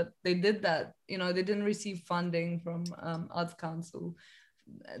amazing that they did that. They didn't receive funding from Arts Council.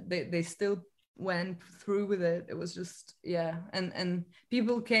 They still went through with it. It was just, yeah, and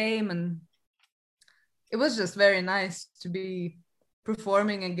people came, and it was just very nice to be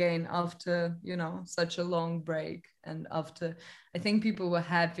performing again after such a long break. And after, I think people were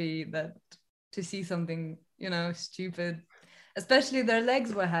happy that to see something stupid, especially their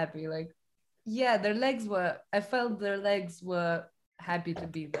legs were happy. Like, yeah, I felt their legs were happy to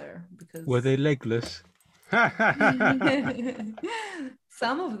be there Were because they legless?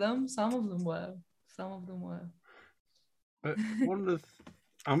 some of them were, some of them were. But one of the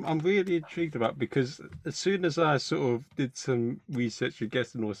I'm really intrigued about because as soon as I sort of did some research with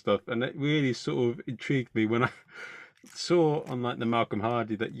guests and all stuff, and it really sort of intrigued me when I saw on like the Malcolm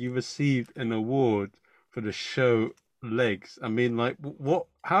Hardy that you received an award for the show Legs. I mean, like, what?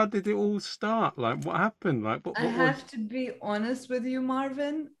 How did it all start? Like, what happened? Like, I what was? have to be honest with you,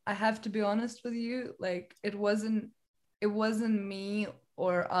 Marvin. I have to be honest with you. Like it wasn't me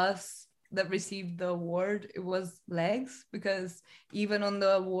or us that received the award. It was Legs, because even on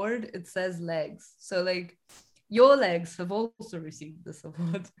the award it says Legs. So like your legs have also received this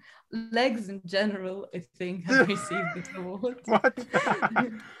award. Legs in general, I think, have received this award. What?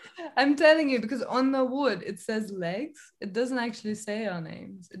 I'm telling you, because on the award it says Legs. It doesn't actually say our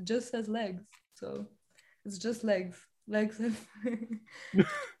names. It just says Legs. So it's just legs. Legs.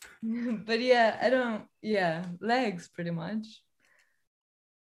 But yeah, I don't. Yeah, legs pretty much.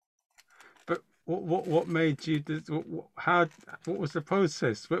 But what made you? How? What was the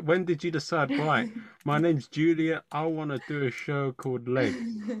process? When did you decide? Right, my name's Julia. I want to do a show called Legs.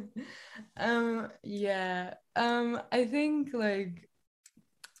 Yeah. I think like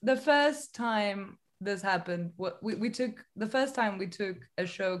the first time this happened, what we took the first time we took a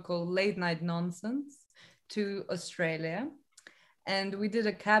show called Late Night Nonsense to Australia, and we did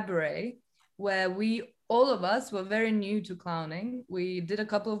a cabaret where we all of us were very new to clowning. We did a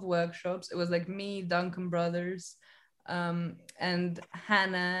couple of workshops. It was like me, Duncan Brothers, and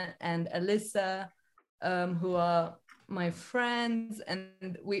Hannah and Alyssa, who are my friends,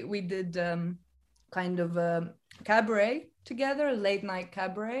 and we did kind of a cabaret together, a late night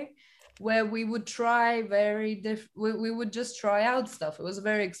cabaret, where we would try very we would just try out stuff. It was a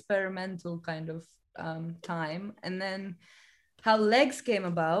very experimental kind of time. And then how Legs came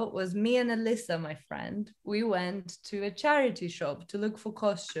about was me and Alyssa, my friend. We went to a charity shop to look for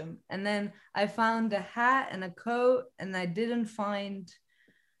costume. And then I found a hat and a coat, and I didn't find,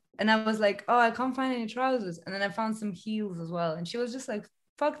 and I was like, oh, I can't find any trousers. And then I found some heels as well. And she was just like,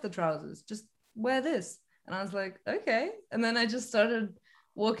 fuck the trousers, just wear this. And I was like, okay. And then I just started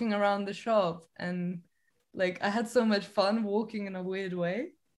walking around the shop, and like I had so much fun walking in a weird way.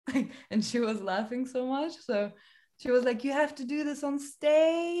 And she was laughing so much. So she was like, you have to do this on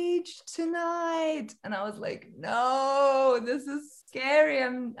stage tonight. And I was like, no, this is scary.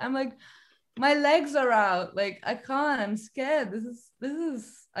 I'm like, my legs are out. Like I can't. I'm scared. This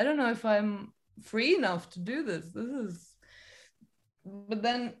is. I don't know if I'm free enough to do this. This is. But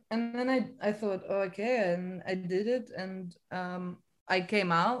then and then I thought, oh, okay, and I did it, and I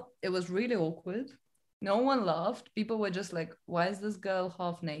came out. It was really awkward. No one laughed. People were just like, why is this girl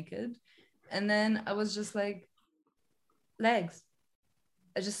half naked? And then I was just like, legs.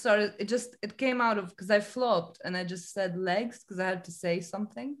 I just started, it came out of, because I flopped and I just said legs because I had to say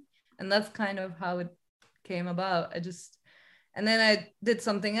something. And that's kind of how it came about. And then I did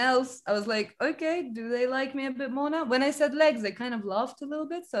something else. I was like, okay, do they like me a bit more now? When I said legs, they kind of laughed a little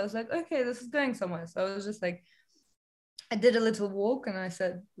bit. So I was like, okay, this is going somewhere. So I was just like, I did a little walk and I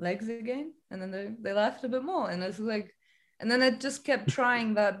said legs again. And then they laughed a bit more. And I was like, and then I just kept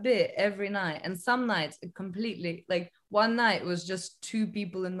trying that bit every night. And some nights it completely, like one night was just two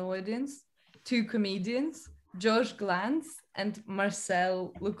people in the audience, two comedians, Josh Glantz and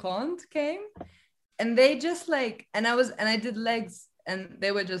Marcel Leconte came. And they just like, and I did legs and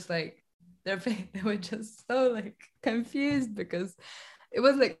they were just like, they were just so like confused because it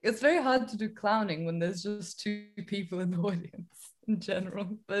was like, it's very hard to do clowning when there's just two people in the audience in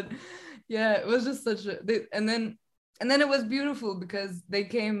general. But yeah, it was just such a, and then it was beautiful because they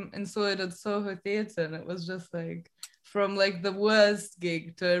came and saw it at Soho Theatre, and it was just like from like the worst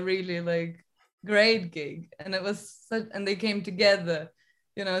gig to a really like great gig. And it was such, and they came together,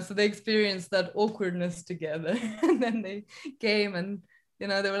 you know, so they experienced that awkwardness together. And then they came and, you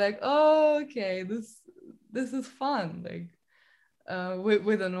know, they were like, oh, okay, this is fun. Like,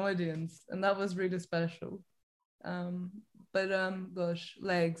 with an audience, and that was really special. Um, but gosh,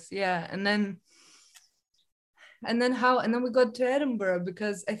 legs, yeah. And then we got to Edinburgh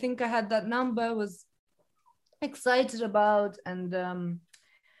because I think I had that number, was excited about, and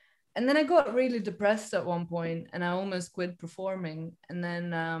then I got really depressed at one point, and I almost quit performing, and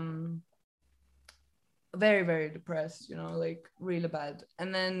then very very depressed, you know, like really bad.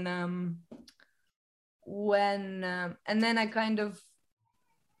 And then when and then I kind of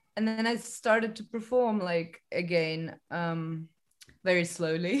and then I started to perform like again, very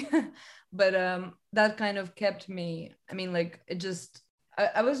slowly. But that kind of kept me, I mean, like it just,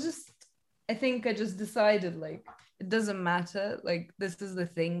 I was just, I think I just decided like it doesn't matter, like this is the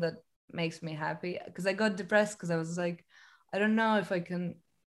thing that makes me happy. Because I got depressed because I was like, I don't know if I can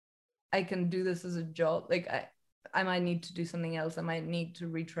do this as a job. Like I might need to do something else, I might need to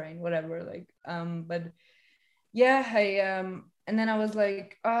retrain, whatever. Like but yeah, and then I was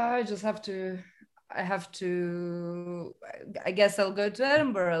like, oh, I have to, I guess I'll go to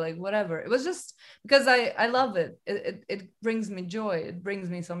Edinburgh, like whatever. It was just because I love it. It brings me joy, it brings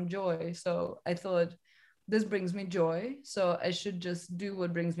me some joy. So I thought, this brings me joy, so I should just do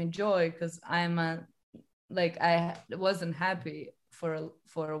what brings me joy, because I'm a, like I wasn't happy for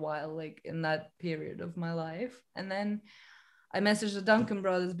a while, like in that period of my life. And then I messaged the Duncan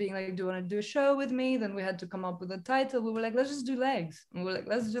brothers being like, do you want to do a show with me? Then we had to come up with a title. We were like, let's just do legs. And we were like,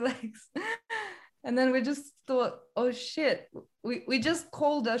 let's do legs. And then we just thought, oh shit, we just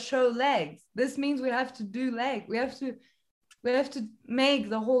called our show legs. This means we have to do leg. We have to make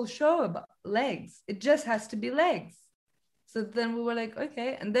the whole show about legs. It just has to be legs. So then we were like,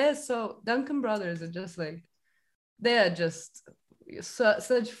 okay. And they're so, Duncan brothers are just like, they are just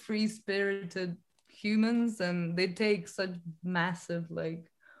such free spirited humans, and they take such massive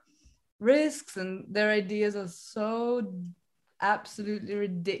like risks, and their ideas are so absolutely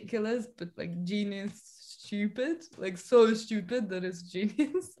ridiculous, but like genius stupid, like so stupid that it's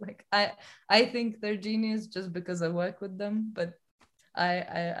genius. Like I think they're genius just because I work with them, but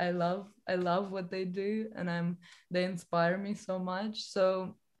I love what they do, and they inspire me so much.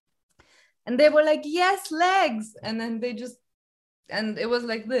 So, and they were like, yes, legs. And then they just, and it was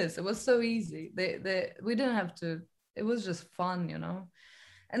like this, it was so easy. We didn't have to, it was just fun, you know.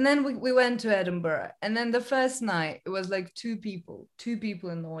 And then we went to Edinburgh, and then the first night it was like two people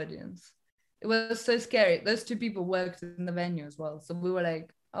in the audience. It was so scary. Those two people worked in the venue as well, so we were like,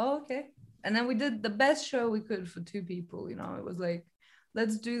 oh, okay. And then we did the best show we could for two people, you know. It was like,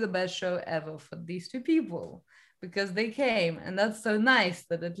 let's do the best show ever for these two people, because they came, and that's so nice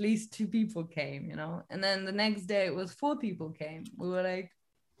that at least two people came, you know. And then the next day it was four people came. We were like,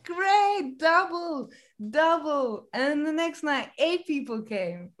 great, double. And then the next night eight people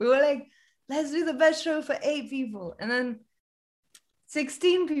came. We were like, let's do the best show for eight people. And then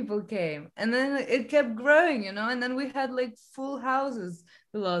 16 people came, and then it kept growing, you know. And then we had like full houses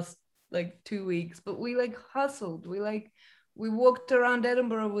the last like 2 weeks, but we like hustled. We walked around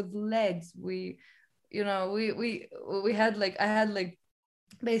Edinburgh with legs. We, you know, we had like, I had like,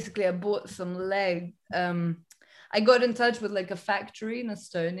 basically I bought some leg. I got in touch with like a factory in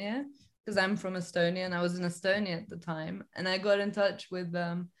Estonia, because I'm from Estonia and I was in Estonia at the time, and I got in touch with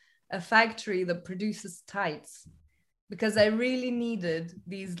a factory that produces tights, because I really needed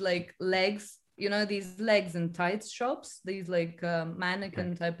these like legs, you know, these legs in tights shops, these like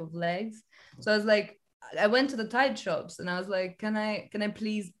mannequin type of legs. So I was like, I went to the tight shops and I was like, can I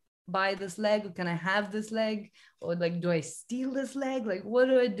please buy this leg, or can I have this leg, or like do I steal this leg, like what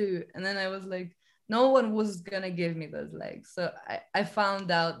do I do? And then I was like, no one was gonna give me those legs. So I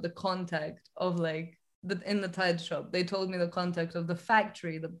found out the contact of like in the tide shop. They told me the contact of the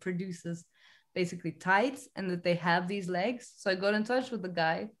factory that produces basically tights, and that they have these legs. So I got in touch with the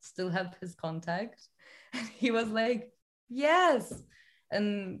guy, still have his contact. And he was like, yes.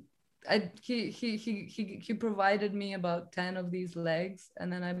 And he provided me about 10 of these legs,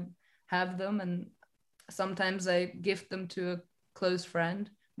 and then I have them, and sometimes I gift them to a close friend.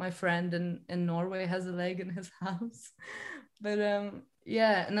 My friend in Norway has a leg in his house. But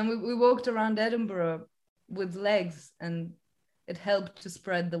yeah, and then we walked around Edinburgh with legs, and it helped to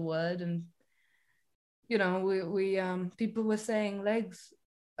spread the word. And we people were saying legs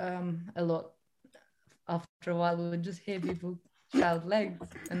a lot. After a while we would just hear people shout legs,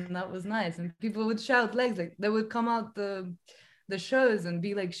 and that was nice. And people would shout legs, like they would come out the shows and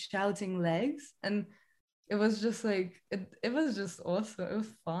be like shouting legs, and it was just like it was just awesome. It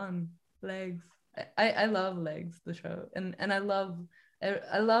was fun. Legs. I love legs, the show. And I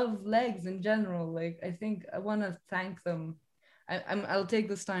love legs in general. Like I think I want to thank them. I'll take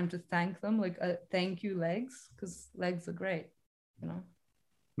this time to thank them. Like thank you, legs, because legs are great, you know.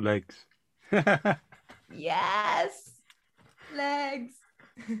 Legs. Yes, legs.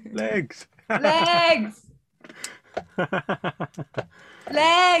 Legs. Legs.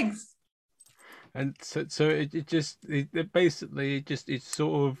 Legs. And so it just it basically it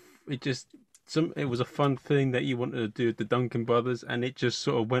sort of it just it was a fun thing that you wanted to do with the Duncan brothers, and it just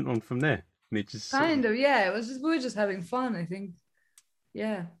sort of went on from there. And it just sort Kind of of, yeah. It was just, we were just having fun, I think.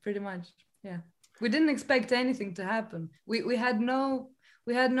 Yeah, pretty much. Yeah. We didn't expect anything to happen. We had no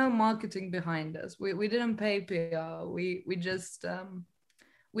marketing behind us. We didn't pay PR. We just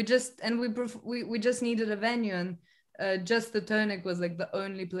needed a venue, and just the Tonic was like the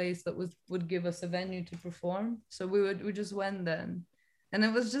only place that would give us a venue to perform. So we just went then, and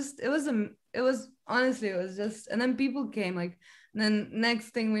it was just it was honestly, it was just. And then people came, like, and then next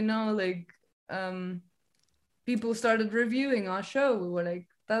thing we know, like people started reviewing our show. We were like,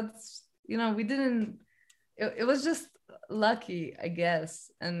 that's, we didn't. It was just lucky, I guess.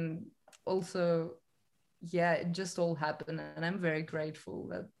 And also, yeah, it just all happened, and I'm very grateful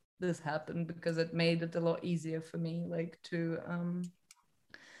that this happened, because it made it a lot easier for me, like to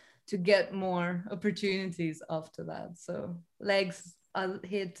get more opportunities after that. So legs are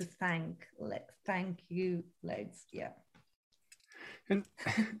here to thank you, legs. Yeah. and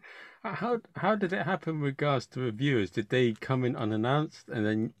how did it happen with regards to reviewers? Did they come in unannounced and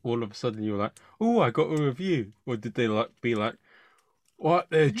then all of a sudden you were like, oh, I got a review? Or did they like be like, what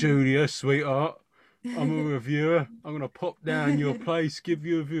there, Julia, sweetheart? I'm a reviewer. I'm gonna pop down your place, give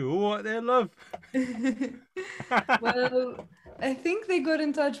you a review. All right there, love. Well, I think they got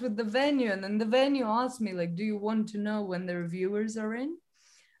in touch with the venue, and then the venue asked me, like, do you want to know when the reviewers are in?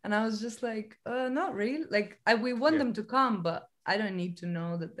 And I was just like, not really. Like, we want Yeah. them to come, but I don't need to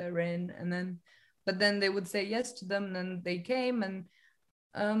know that they're in. But then they would say yes to them, and then they came. And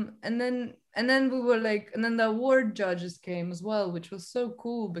then we were like, and then the award judges came as well, which was so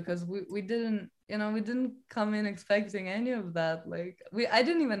cool, because we didn't, we didn't come in expecting any of that. Like, I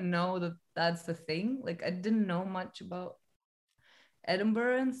didn't even know that that's the thing. Like, I didn't know much about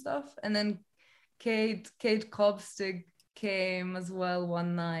Edinburgh and stuff. And then Kate Cobstick came as well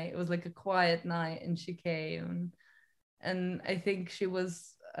one night. It was like a quiet night, and she came, and I think she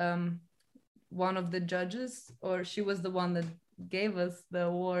was one of the judges, or she was the one that gave us the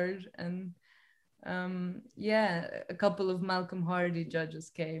award. And yeah, a couple of Malcolm Hardy judges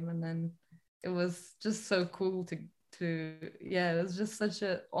came, and then it was just so cool to yeah, it was just such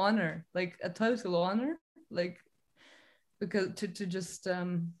an honor, like a total honor, like, because to just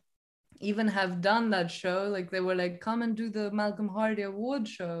even have done that show. Like, they were like, come and do the Malcolm Hardy award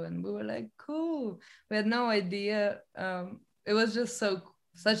show, and we were like, cool. We had no idea. It was just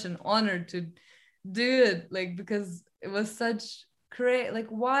such an honor to do it, like, because it was such like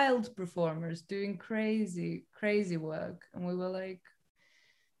wild performers doing crazy work, and we were like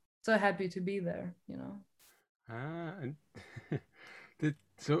so happy to be there. And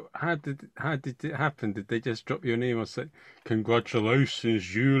how did it happen? Did they just drop you an email say, "Congratulations,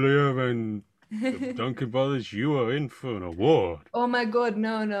 Julia and the Duncan Brothers, you are in for an award"? Oh my God,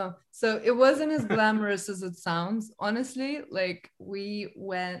 no. So it wasn't as glamorous as it sounds. Honestly, like, we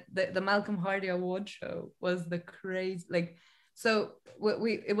went, the Malcolm Hardy Award show was the crazy, like, so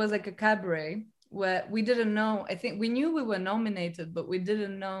it was like a cabaret where we didn't know. I think we knew we were nominated, but we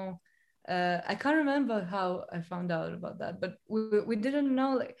didn't know. I can't remember how I found out about that, but we didn't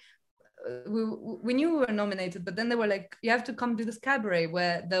know, we knew we were nominated, but then they were like, you have to come to this cabaret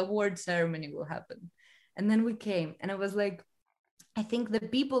where the award ceremony will happen. And then we came, and it was like, I think the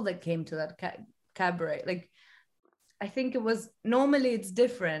people that came to that cabaret, like, I think it was, normally it's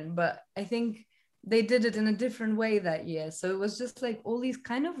different, but I think they did it in a different way that year. So it was just like all these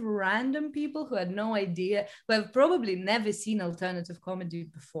kind of random people who had no idea, who have probably never seen alternative comedy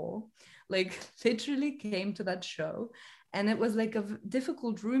before, like literally came to that show. And it was like a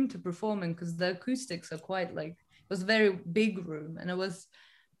difficult room to perform in because the acoustics are quite like, it was a very big room. And it was,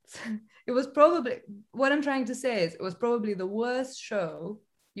 it was probably, what I'm trying to say is, it was probably the worst show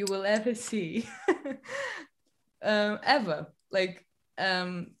you will ever see. Ever, like,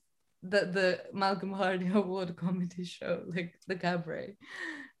 the Malcolm Hardy Award comedy show, like the cabaret,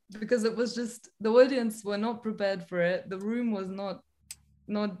 because it was just, the audience were not prepared for it. The room was not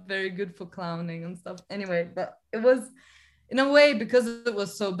very good for clowning and stuff. Anyway, but it was, in a way, because it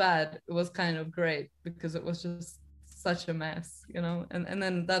was so bad, it was kind of great because it was just such a mess, you know. And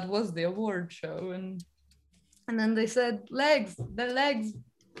then that was the award show, and then they said legs, the legs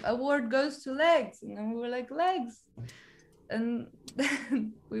award goes to legs, and then we were like, legs. And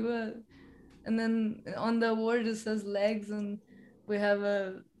then we were, and then on the award it says legs, and we have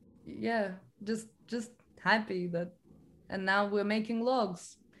a, yeah, just happy that, and now we're making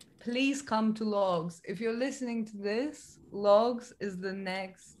logs. Please come to logs if you're listening to this. Logs is the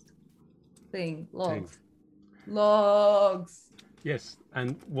next thing. Thing. Logs. Yes,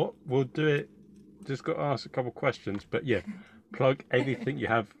 and what we'll do it. Just got to ask a couple questions, but yeah, plug anything you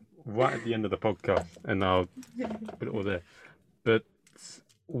have right at the end of the podcast, and I'll put it all there. But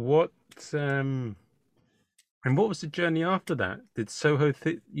what and what was the journey after that? Did Soho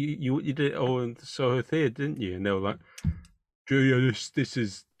you did it all in Soho Theatre, didn't you? And they were like, Julia, this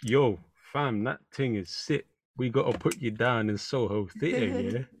is yo fam, that thing is sick. We got to put you down in Soho Theatre,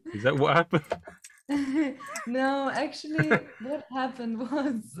 yeah. Is that what happened? No, actually, what happened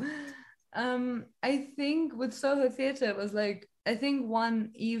was, I think with Soho Theatre, it was like, I think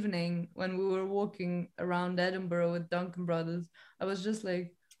one evening when we were walking around Edinburgh with Duncan Brothers, I was just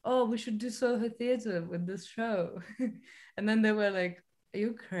like, oh, we should do Soho Theatre with this show. And then they were like, are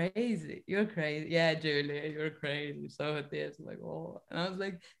you crazy? You're crazy. Yeah, Julia, you're crazy. Soho Theatre. Like, oh. And I was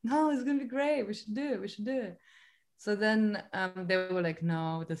like, no, it's going to be great. We should do it. We should do it. So then they were like,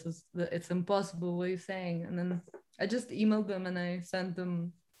 no, it's impossible. What are you saying? And then I just emailed them and I sent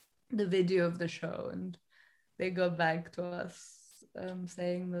them the video of the show, and they got back to us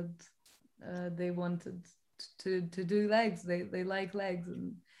saying that they wanted to do legs. They like legs,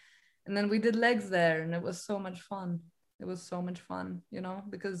 and then we did legs there, and it was so much fun. It was so much fun, you know,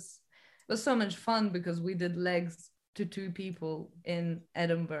 because it was so much fun because we did legs to two people in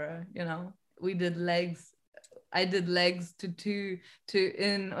Edinburgh, you know. We did legs. I did legs to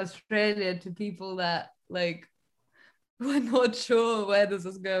in Australia to people that like were not sure where this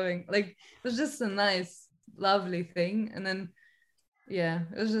was going. Like, it was just a nice, lovely thing. And then yeah,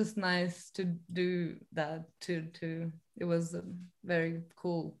 it was just nice to do that to it was very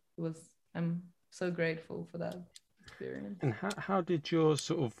cool. It was, I'm so grateful for that experience. And how did your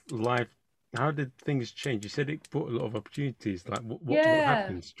sort of life? How did things change? You said it brought a lot of opportunities. Like what Yeah.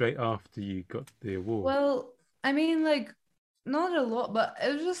 happened straight after you got the award? Well, I mean, like, not a lot, but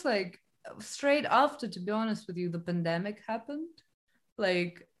it was just like straight after, to be honest with you, the pandemic happened.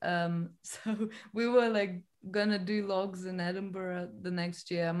 Like, so we were like gonna do logs in Edinburgh the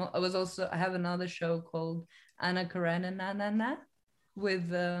next year. I was also, I have another show called Anna Karenina Na Na with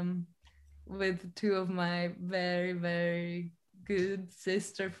two of my very, very good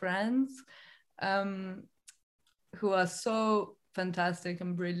sister friends, um, who are so fantastic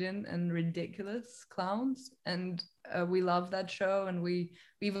and brilliant and ridiculous clowns. And we love that show. And we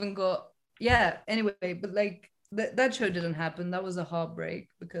even got, yeah, anyway, but like that show didn't happen. That was a heartbreak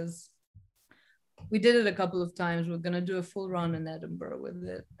because we did it a couple of times. We're gonna do a full run in Edinburgh with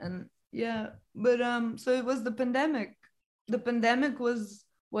it. And yeah, but so it was the pandemic. The pandemic was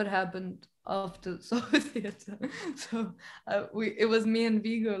what happened after Soho Theatre. So it was me and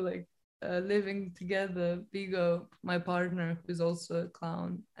Vigo, like, living together. Vigo, my partner, who's also a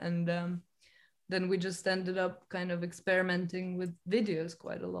clown, and then we just ended up kind of experimenting with videos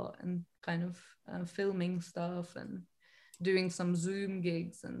quite a lot, and kind of filming stuff, and doing some Zoom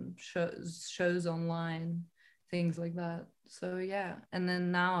gigs and shows online, things like that. So yeah, and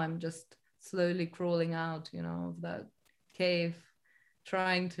then now I'm just slowly crawling out, you know, of that cave,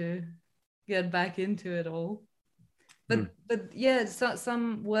 trying to get back into it all. But yeah,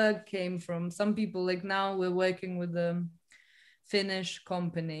 some work came from some people. Like, now we're working with a Finnish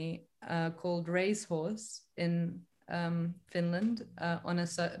company called Racehorse in Finland on a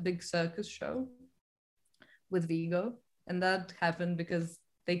big circus show with Vigo, and that happened because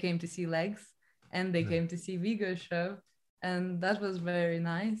they came to see Legs and they came to see Vigo's show, and that was very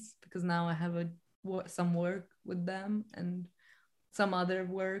nice because now I have some work with them and some other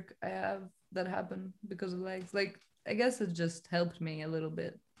work I have that happened because of Legs. Like I guess it just helped me a little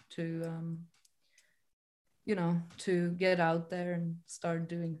bit to to get out there and start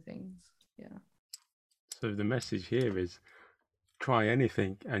doing things. Yeah. So the message here is try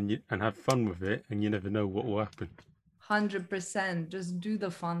anything and have fun with it, and you never know what will happen. 100%. Just do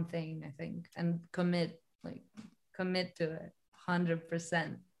the fun thing, I think, and commit to it.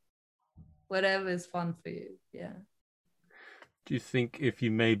 100%. Whatever is fun for you. Yeah. Do you think if you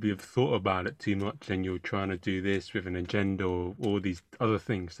maybe have thought about it too much and you're trying to do this with an agenda or all these other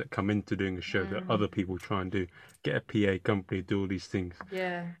things that come into doing a show that other people try and do, get a PA company, do all these things,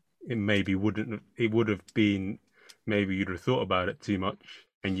 Yeah. it maybe wouldn't, it would have been, maybe you'd have thought about it too much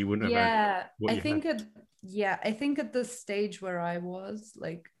and you wouldn't have had Yeah. what I you had. think I think at the stage where I was,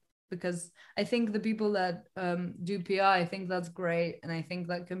 like, because I think the people that do PR, I think that's great, and I think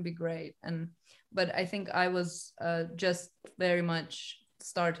that can be great. But I think I was just very much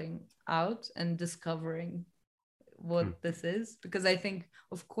starting out and discovering Hmm. what this is, because I think,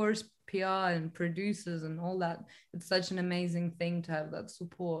 of course, PR and producers and all that, it's such an amazing thing to have that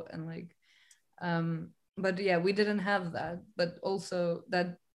support and like but yeah, we didn't have that, but also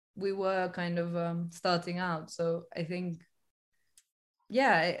that we were kind of starting out. So I think,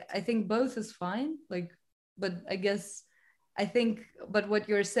 yeah, I think both is fine. Like, but I guess I think, but what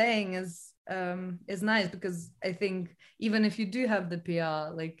you're saying is nice, because I think even if you do have the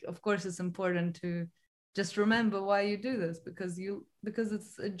PR, like of course it's important to just remember why you do this, because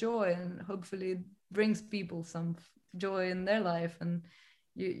it's a joy, and hopefully it brings people some joy in their life, and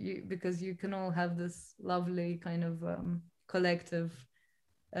you because you can all have this lovely kind of collective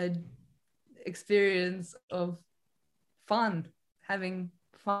uh, experience of fun, having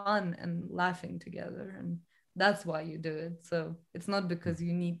fun and laughing together, and that's why you do it. So it's not because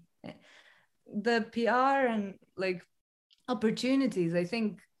you need the PR and like opportunities. I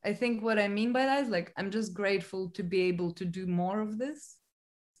think what I mean by that is like I'm just grateful to be able to do more of this,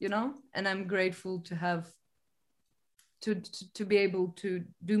 and I'm grateful to have to be able to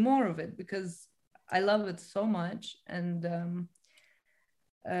do more of it, because I love it so much. And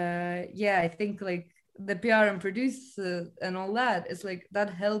yeah, I think like the PR and producer and all that is like that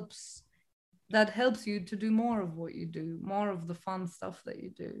helps you to do more of what you do, more of the fun stuff that you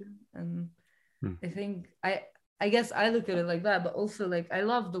do. And Hmm. I think I guess I look at it like that, but also like I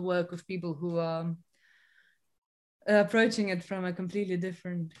love the work of people who are approaching it from a completely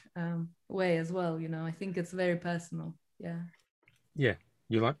different way as well. I think it's very personal. Yeah, Yeah,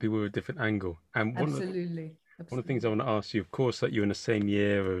 you like people with a different angle. And absolutely, one of the things I absolutely. want to ask you, of course, that you're in the same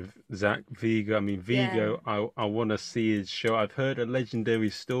year of Zach Vigo. I mean, Yeah. Vigo, I want to see his show. I've heard a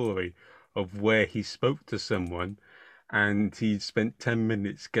legendary story of where he spoke to someone and he spent 10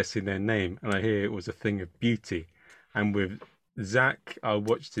 minutes guessing their name. And I hear it was a thing of beauty. And with Zach, I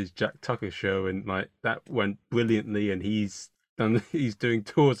watched his Jack Tucker show and like that went brilliantly. And he's doing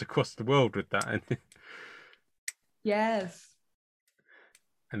tours across the world with that. And Yes.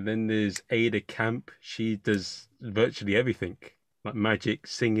 And then there's Ada Camp. She does virtually everything, like magic,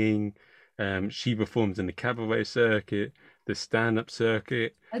 singing. She performs in the cabaret circuit, the stand-up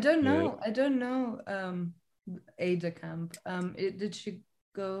circuit. I don't Uh, know. I don't know. Ada Camp. Did she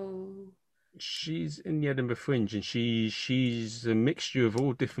go? she's in the Edinburgh Fringe, and she's a mixture of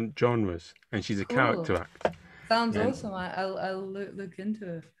all different genres, and she's a character Cool. act. Sounds And awesome. I'll look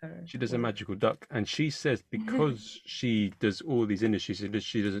into her she does a work. magical duck, and she says because she does all these industries,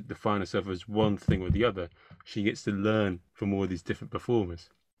 she doesn't define herself as one thing or the other. She gets to learn from all these different performers.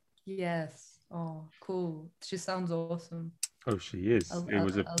 Yes. Oh, cool. She sounds awesome. Oh, she is. I'll It I'll,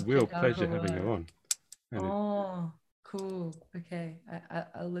 was a I'll real check out her pleasure having her work. on. And it, Oh, cool. Okay.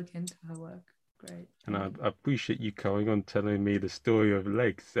 I'll look into her work. Great. and Thank I appreciate you coming on telling me the story of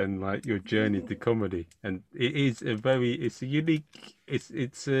Legs and like your journey to you. comedy. And it's a unique, it's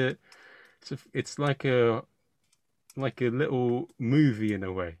like a little movie in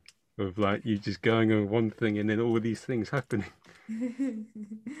a way of like you just going on one thing and then all these things happening.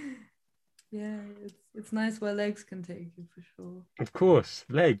 Yeah, it's nice where legs can take you for sure. Of course,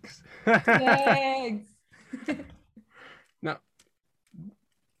 Legs. Legs. Now,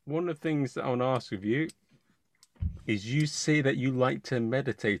 one of the things that I want to ask of you is you say that you like to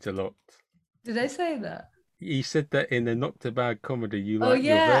meditate a lot. Did I say that? You said that in the Not Too Bad comedy, Oh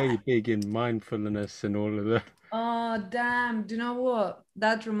you're very yeah. big in mindfulness and all of that. Oh damn. Do you know what?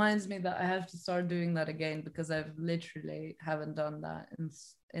 That reminds me that I have to start doing that again because I've literally haven't done that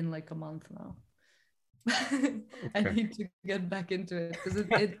in like a month now. I Okay. need to get back into it because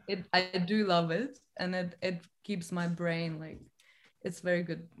it I do love it, and it keeps my brain like it's very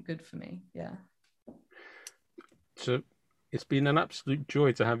good for me. Yeah. So it's been an absolute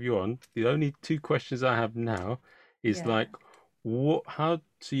joy to have you on. The only two questions I have now is Yeah. like,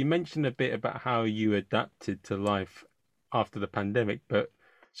 so you mentioned a bit about how you adapted to life after the pandemic, but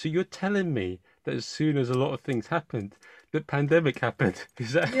so you're telling me that as soon as a lot of things happened, the pandemic happened.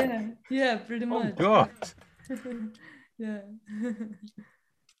 Is that, Yeah. Yeah, pretty oh much. God. Yeah. Yeah.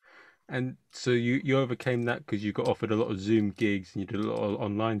 And so you overcame that because you got offered a lot of Zoom gigs and you did a lot of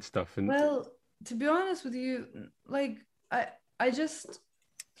online stuff. And Well, to be honest with you, like I I just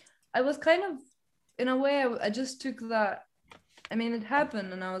I was kind of in a way I just took that. I mean, it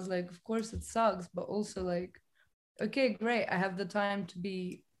happened, and I was like, of course it sucks, but also like, okay, great, I have the time to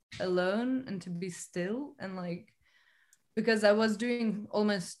be alone and to be still, and like because I was doing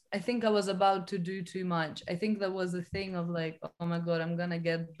almost, I think I was about to do too much. I think there was a thing of like, oh my God, I'm gonna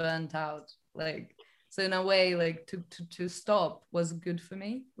get burnt out. Like, so in a way, like to stop was good for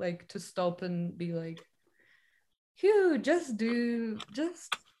me. Like to stop and be like, phew, just and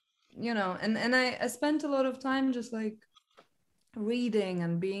I spent a lot of time just like reading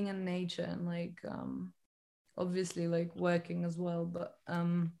and being in nature and like obviously like working as well. But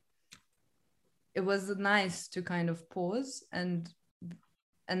it was nice to kind of pause and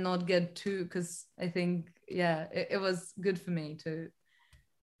not get too, because I think yeah it was good for me to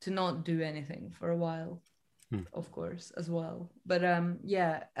not do anything for a while, hmm, of course, as well. But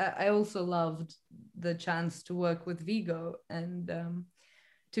yeah, I also loved the chance to work with Vigo and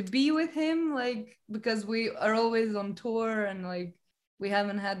to be with him, like because we are always on tour and like we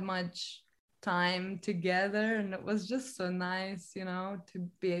haven't had much time together, and it was just so nice, to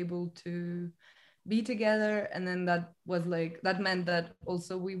be able to be together. And then that was like that meant that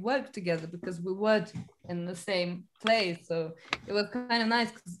also we worked together because we were in the same place, so it was kind of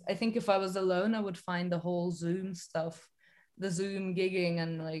nice because I think if I was alone I would find the whole Zoom stuff, the Zoom gigging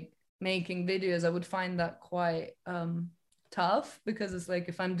and like making videos, I would find that quite tough because it's like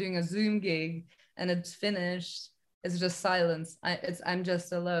if I'm doing a Zoom gig and it's finished, it's just silence. I'm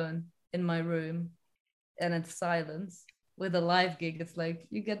just alone in my room and it's silence. With a live gig, it's like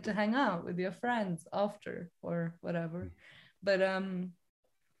you get to hang out with your friends after or whatever. But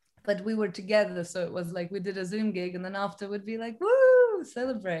but we were together, so it was like we did a Zoom gig and then after would be like, woo,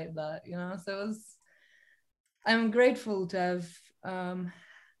 celebrate that. So it was, I'm grateful to have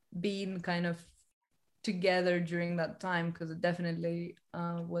been kind of together during that time because it definitely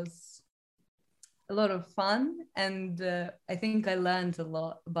was a lot of fun, and I think I learned a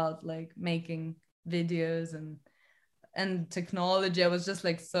lot about like making videos and technology. I was just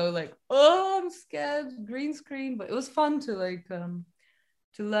like so like, oh, I'm scared green screen, but it was fun to like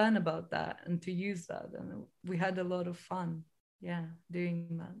to learn about that and to use that, and we had a lot of fun, yeah, doing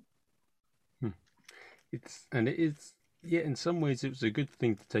that. hmm. It is, yeah, in some ways it was a good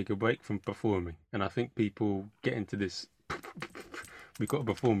thing to take a break from performing. And I think people get into this we've got to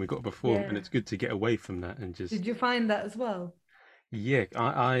perform, and Yeah, it's good to get away from that and just, did you find that as well? yeah,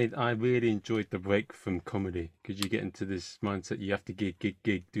 I really enjoyed the break from comedy because you get into this mindset you have to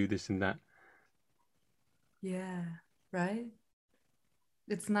gig, do this and that. Yeah, right.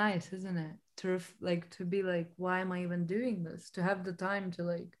 It's nice, isn't it, to like to be like, why am I even doing this, to have the time to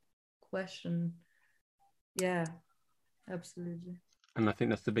like question. Yeah, absolutely. And I think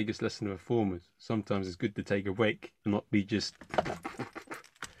that's the biggest lesson of performers. Sometimes it's good to take a break and not be just.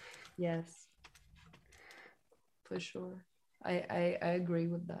 Yes, for sure. I agree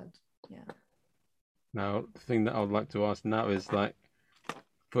with that. Yeah. Now, the thing that I would like to ask now is like,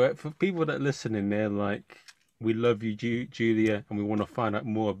 for people that listen in, they're like, we love you, Julia, and we want to find out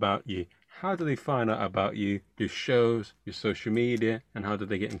more about you. How do they find out about you, your shows, your social media, and how do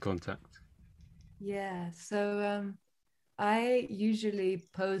they get in contact? Yeah, so I usually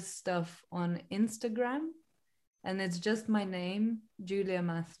post stuff on Instagram, and it's just my name, Julia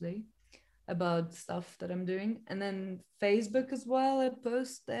Masley, about stuff that I'm doing. And then Facebook as well, I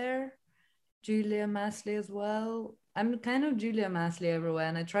post there, Julia Masley as well. I'm kind of Julia Masley everywhere,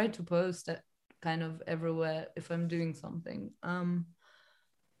 and I try to post it kind of everywhere if I'm doing something.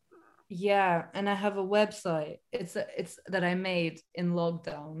 Yeah, and I have a website. It's that I made in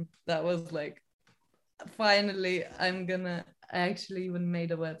lockdown. That was like, finally I actually even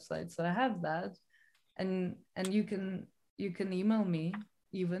made a website, so I have that. And you can email me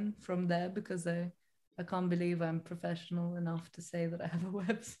even from there because I I can't believe I'm professional enough to say that I have a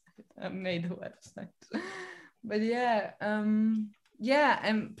website. I made a website. But yeah, and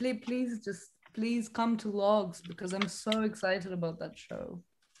please come to Logs because I'm so excited about that show.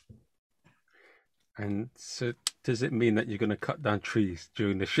 And so, does it mean that you're going to cut down trees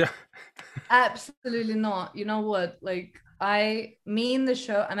during the show? Absolutely not. You know what? Like me in the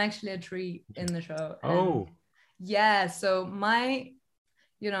show, I'm actually a tree in the show. And Oh, yeah, so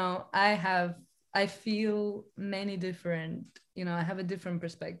I feel many different, I have a different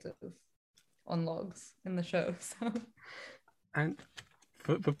perspective on logs in the show. So and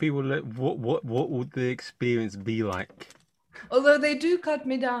for people, what would the experience be like? although they do cut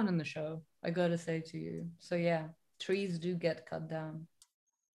me down in the show, I gotta say to you. So yeah, trees do get cut down.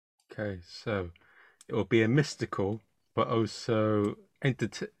 Okay, so it will be a mystical, but also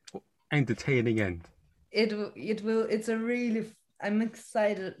entertaining end. It's a really I'm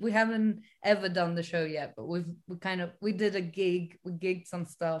excited. We haven't ever done the show yet, but we did a gig, we gigged some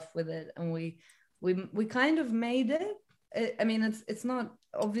stuff with it, and we kind of made it. I mean, it's not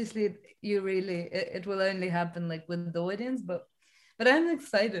obviously it will only happen like with the audience, but I'm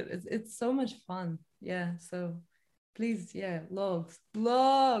excited. It's so much fun. Yeah, so please, yeah, logs.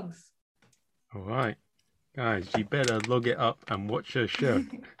 All right, guys, you better log it up and watch your show.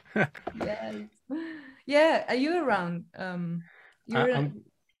 Yes. Yeah, are you around? I, You're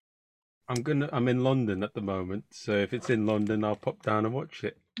I'm in London at the moment, so if it's in London, I'll pop down and watch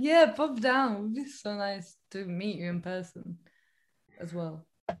it. Yeah, pop down. It would be so nice to meet you in person as well.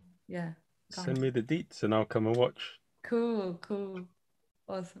 Yeah, Send come. me the deets and I'll come and watch. Cool, cool.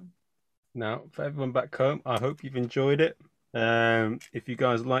 Awesome. Now, for everyone back home, I hope you've enjoyed it. If you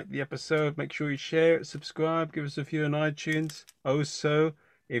guys liked the episode, make sure you share it, subscribe, give us a review on iTunes. Also,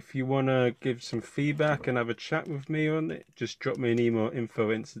 if you want to give some feedback and have a chat with me on it, just drop me an email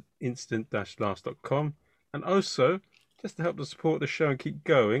info@instant-laughs.com. And also, just to help to support the show and keep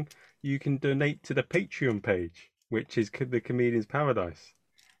going, you can donate to the Patreon page, which is the Comedian's Paradise.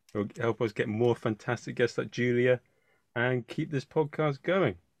 It'll help us get more fantastic guests like Julia and keep this podcast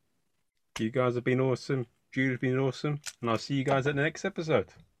going. You guys have been awesome. Julia's been awesome. And I'll see you guys at the next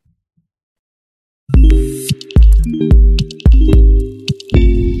episode.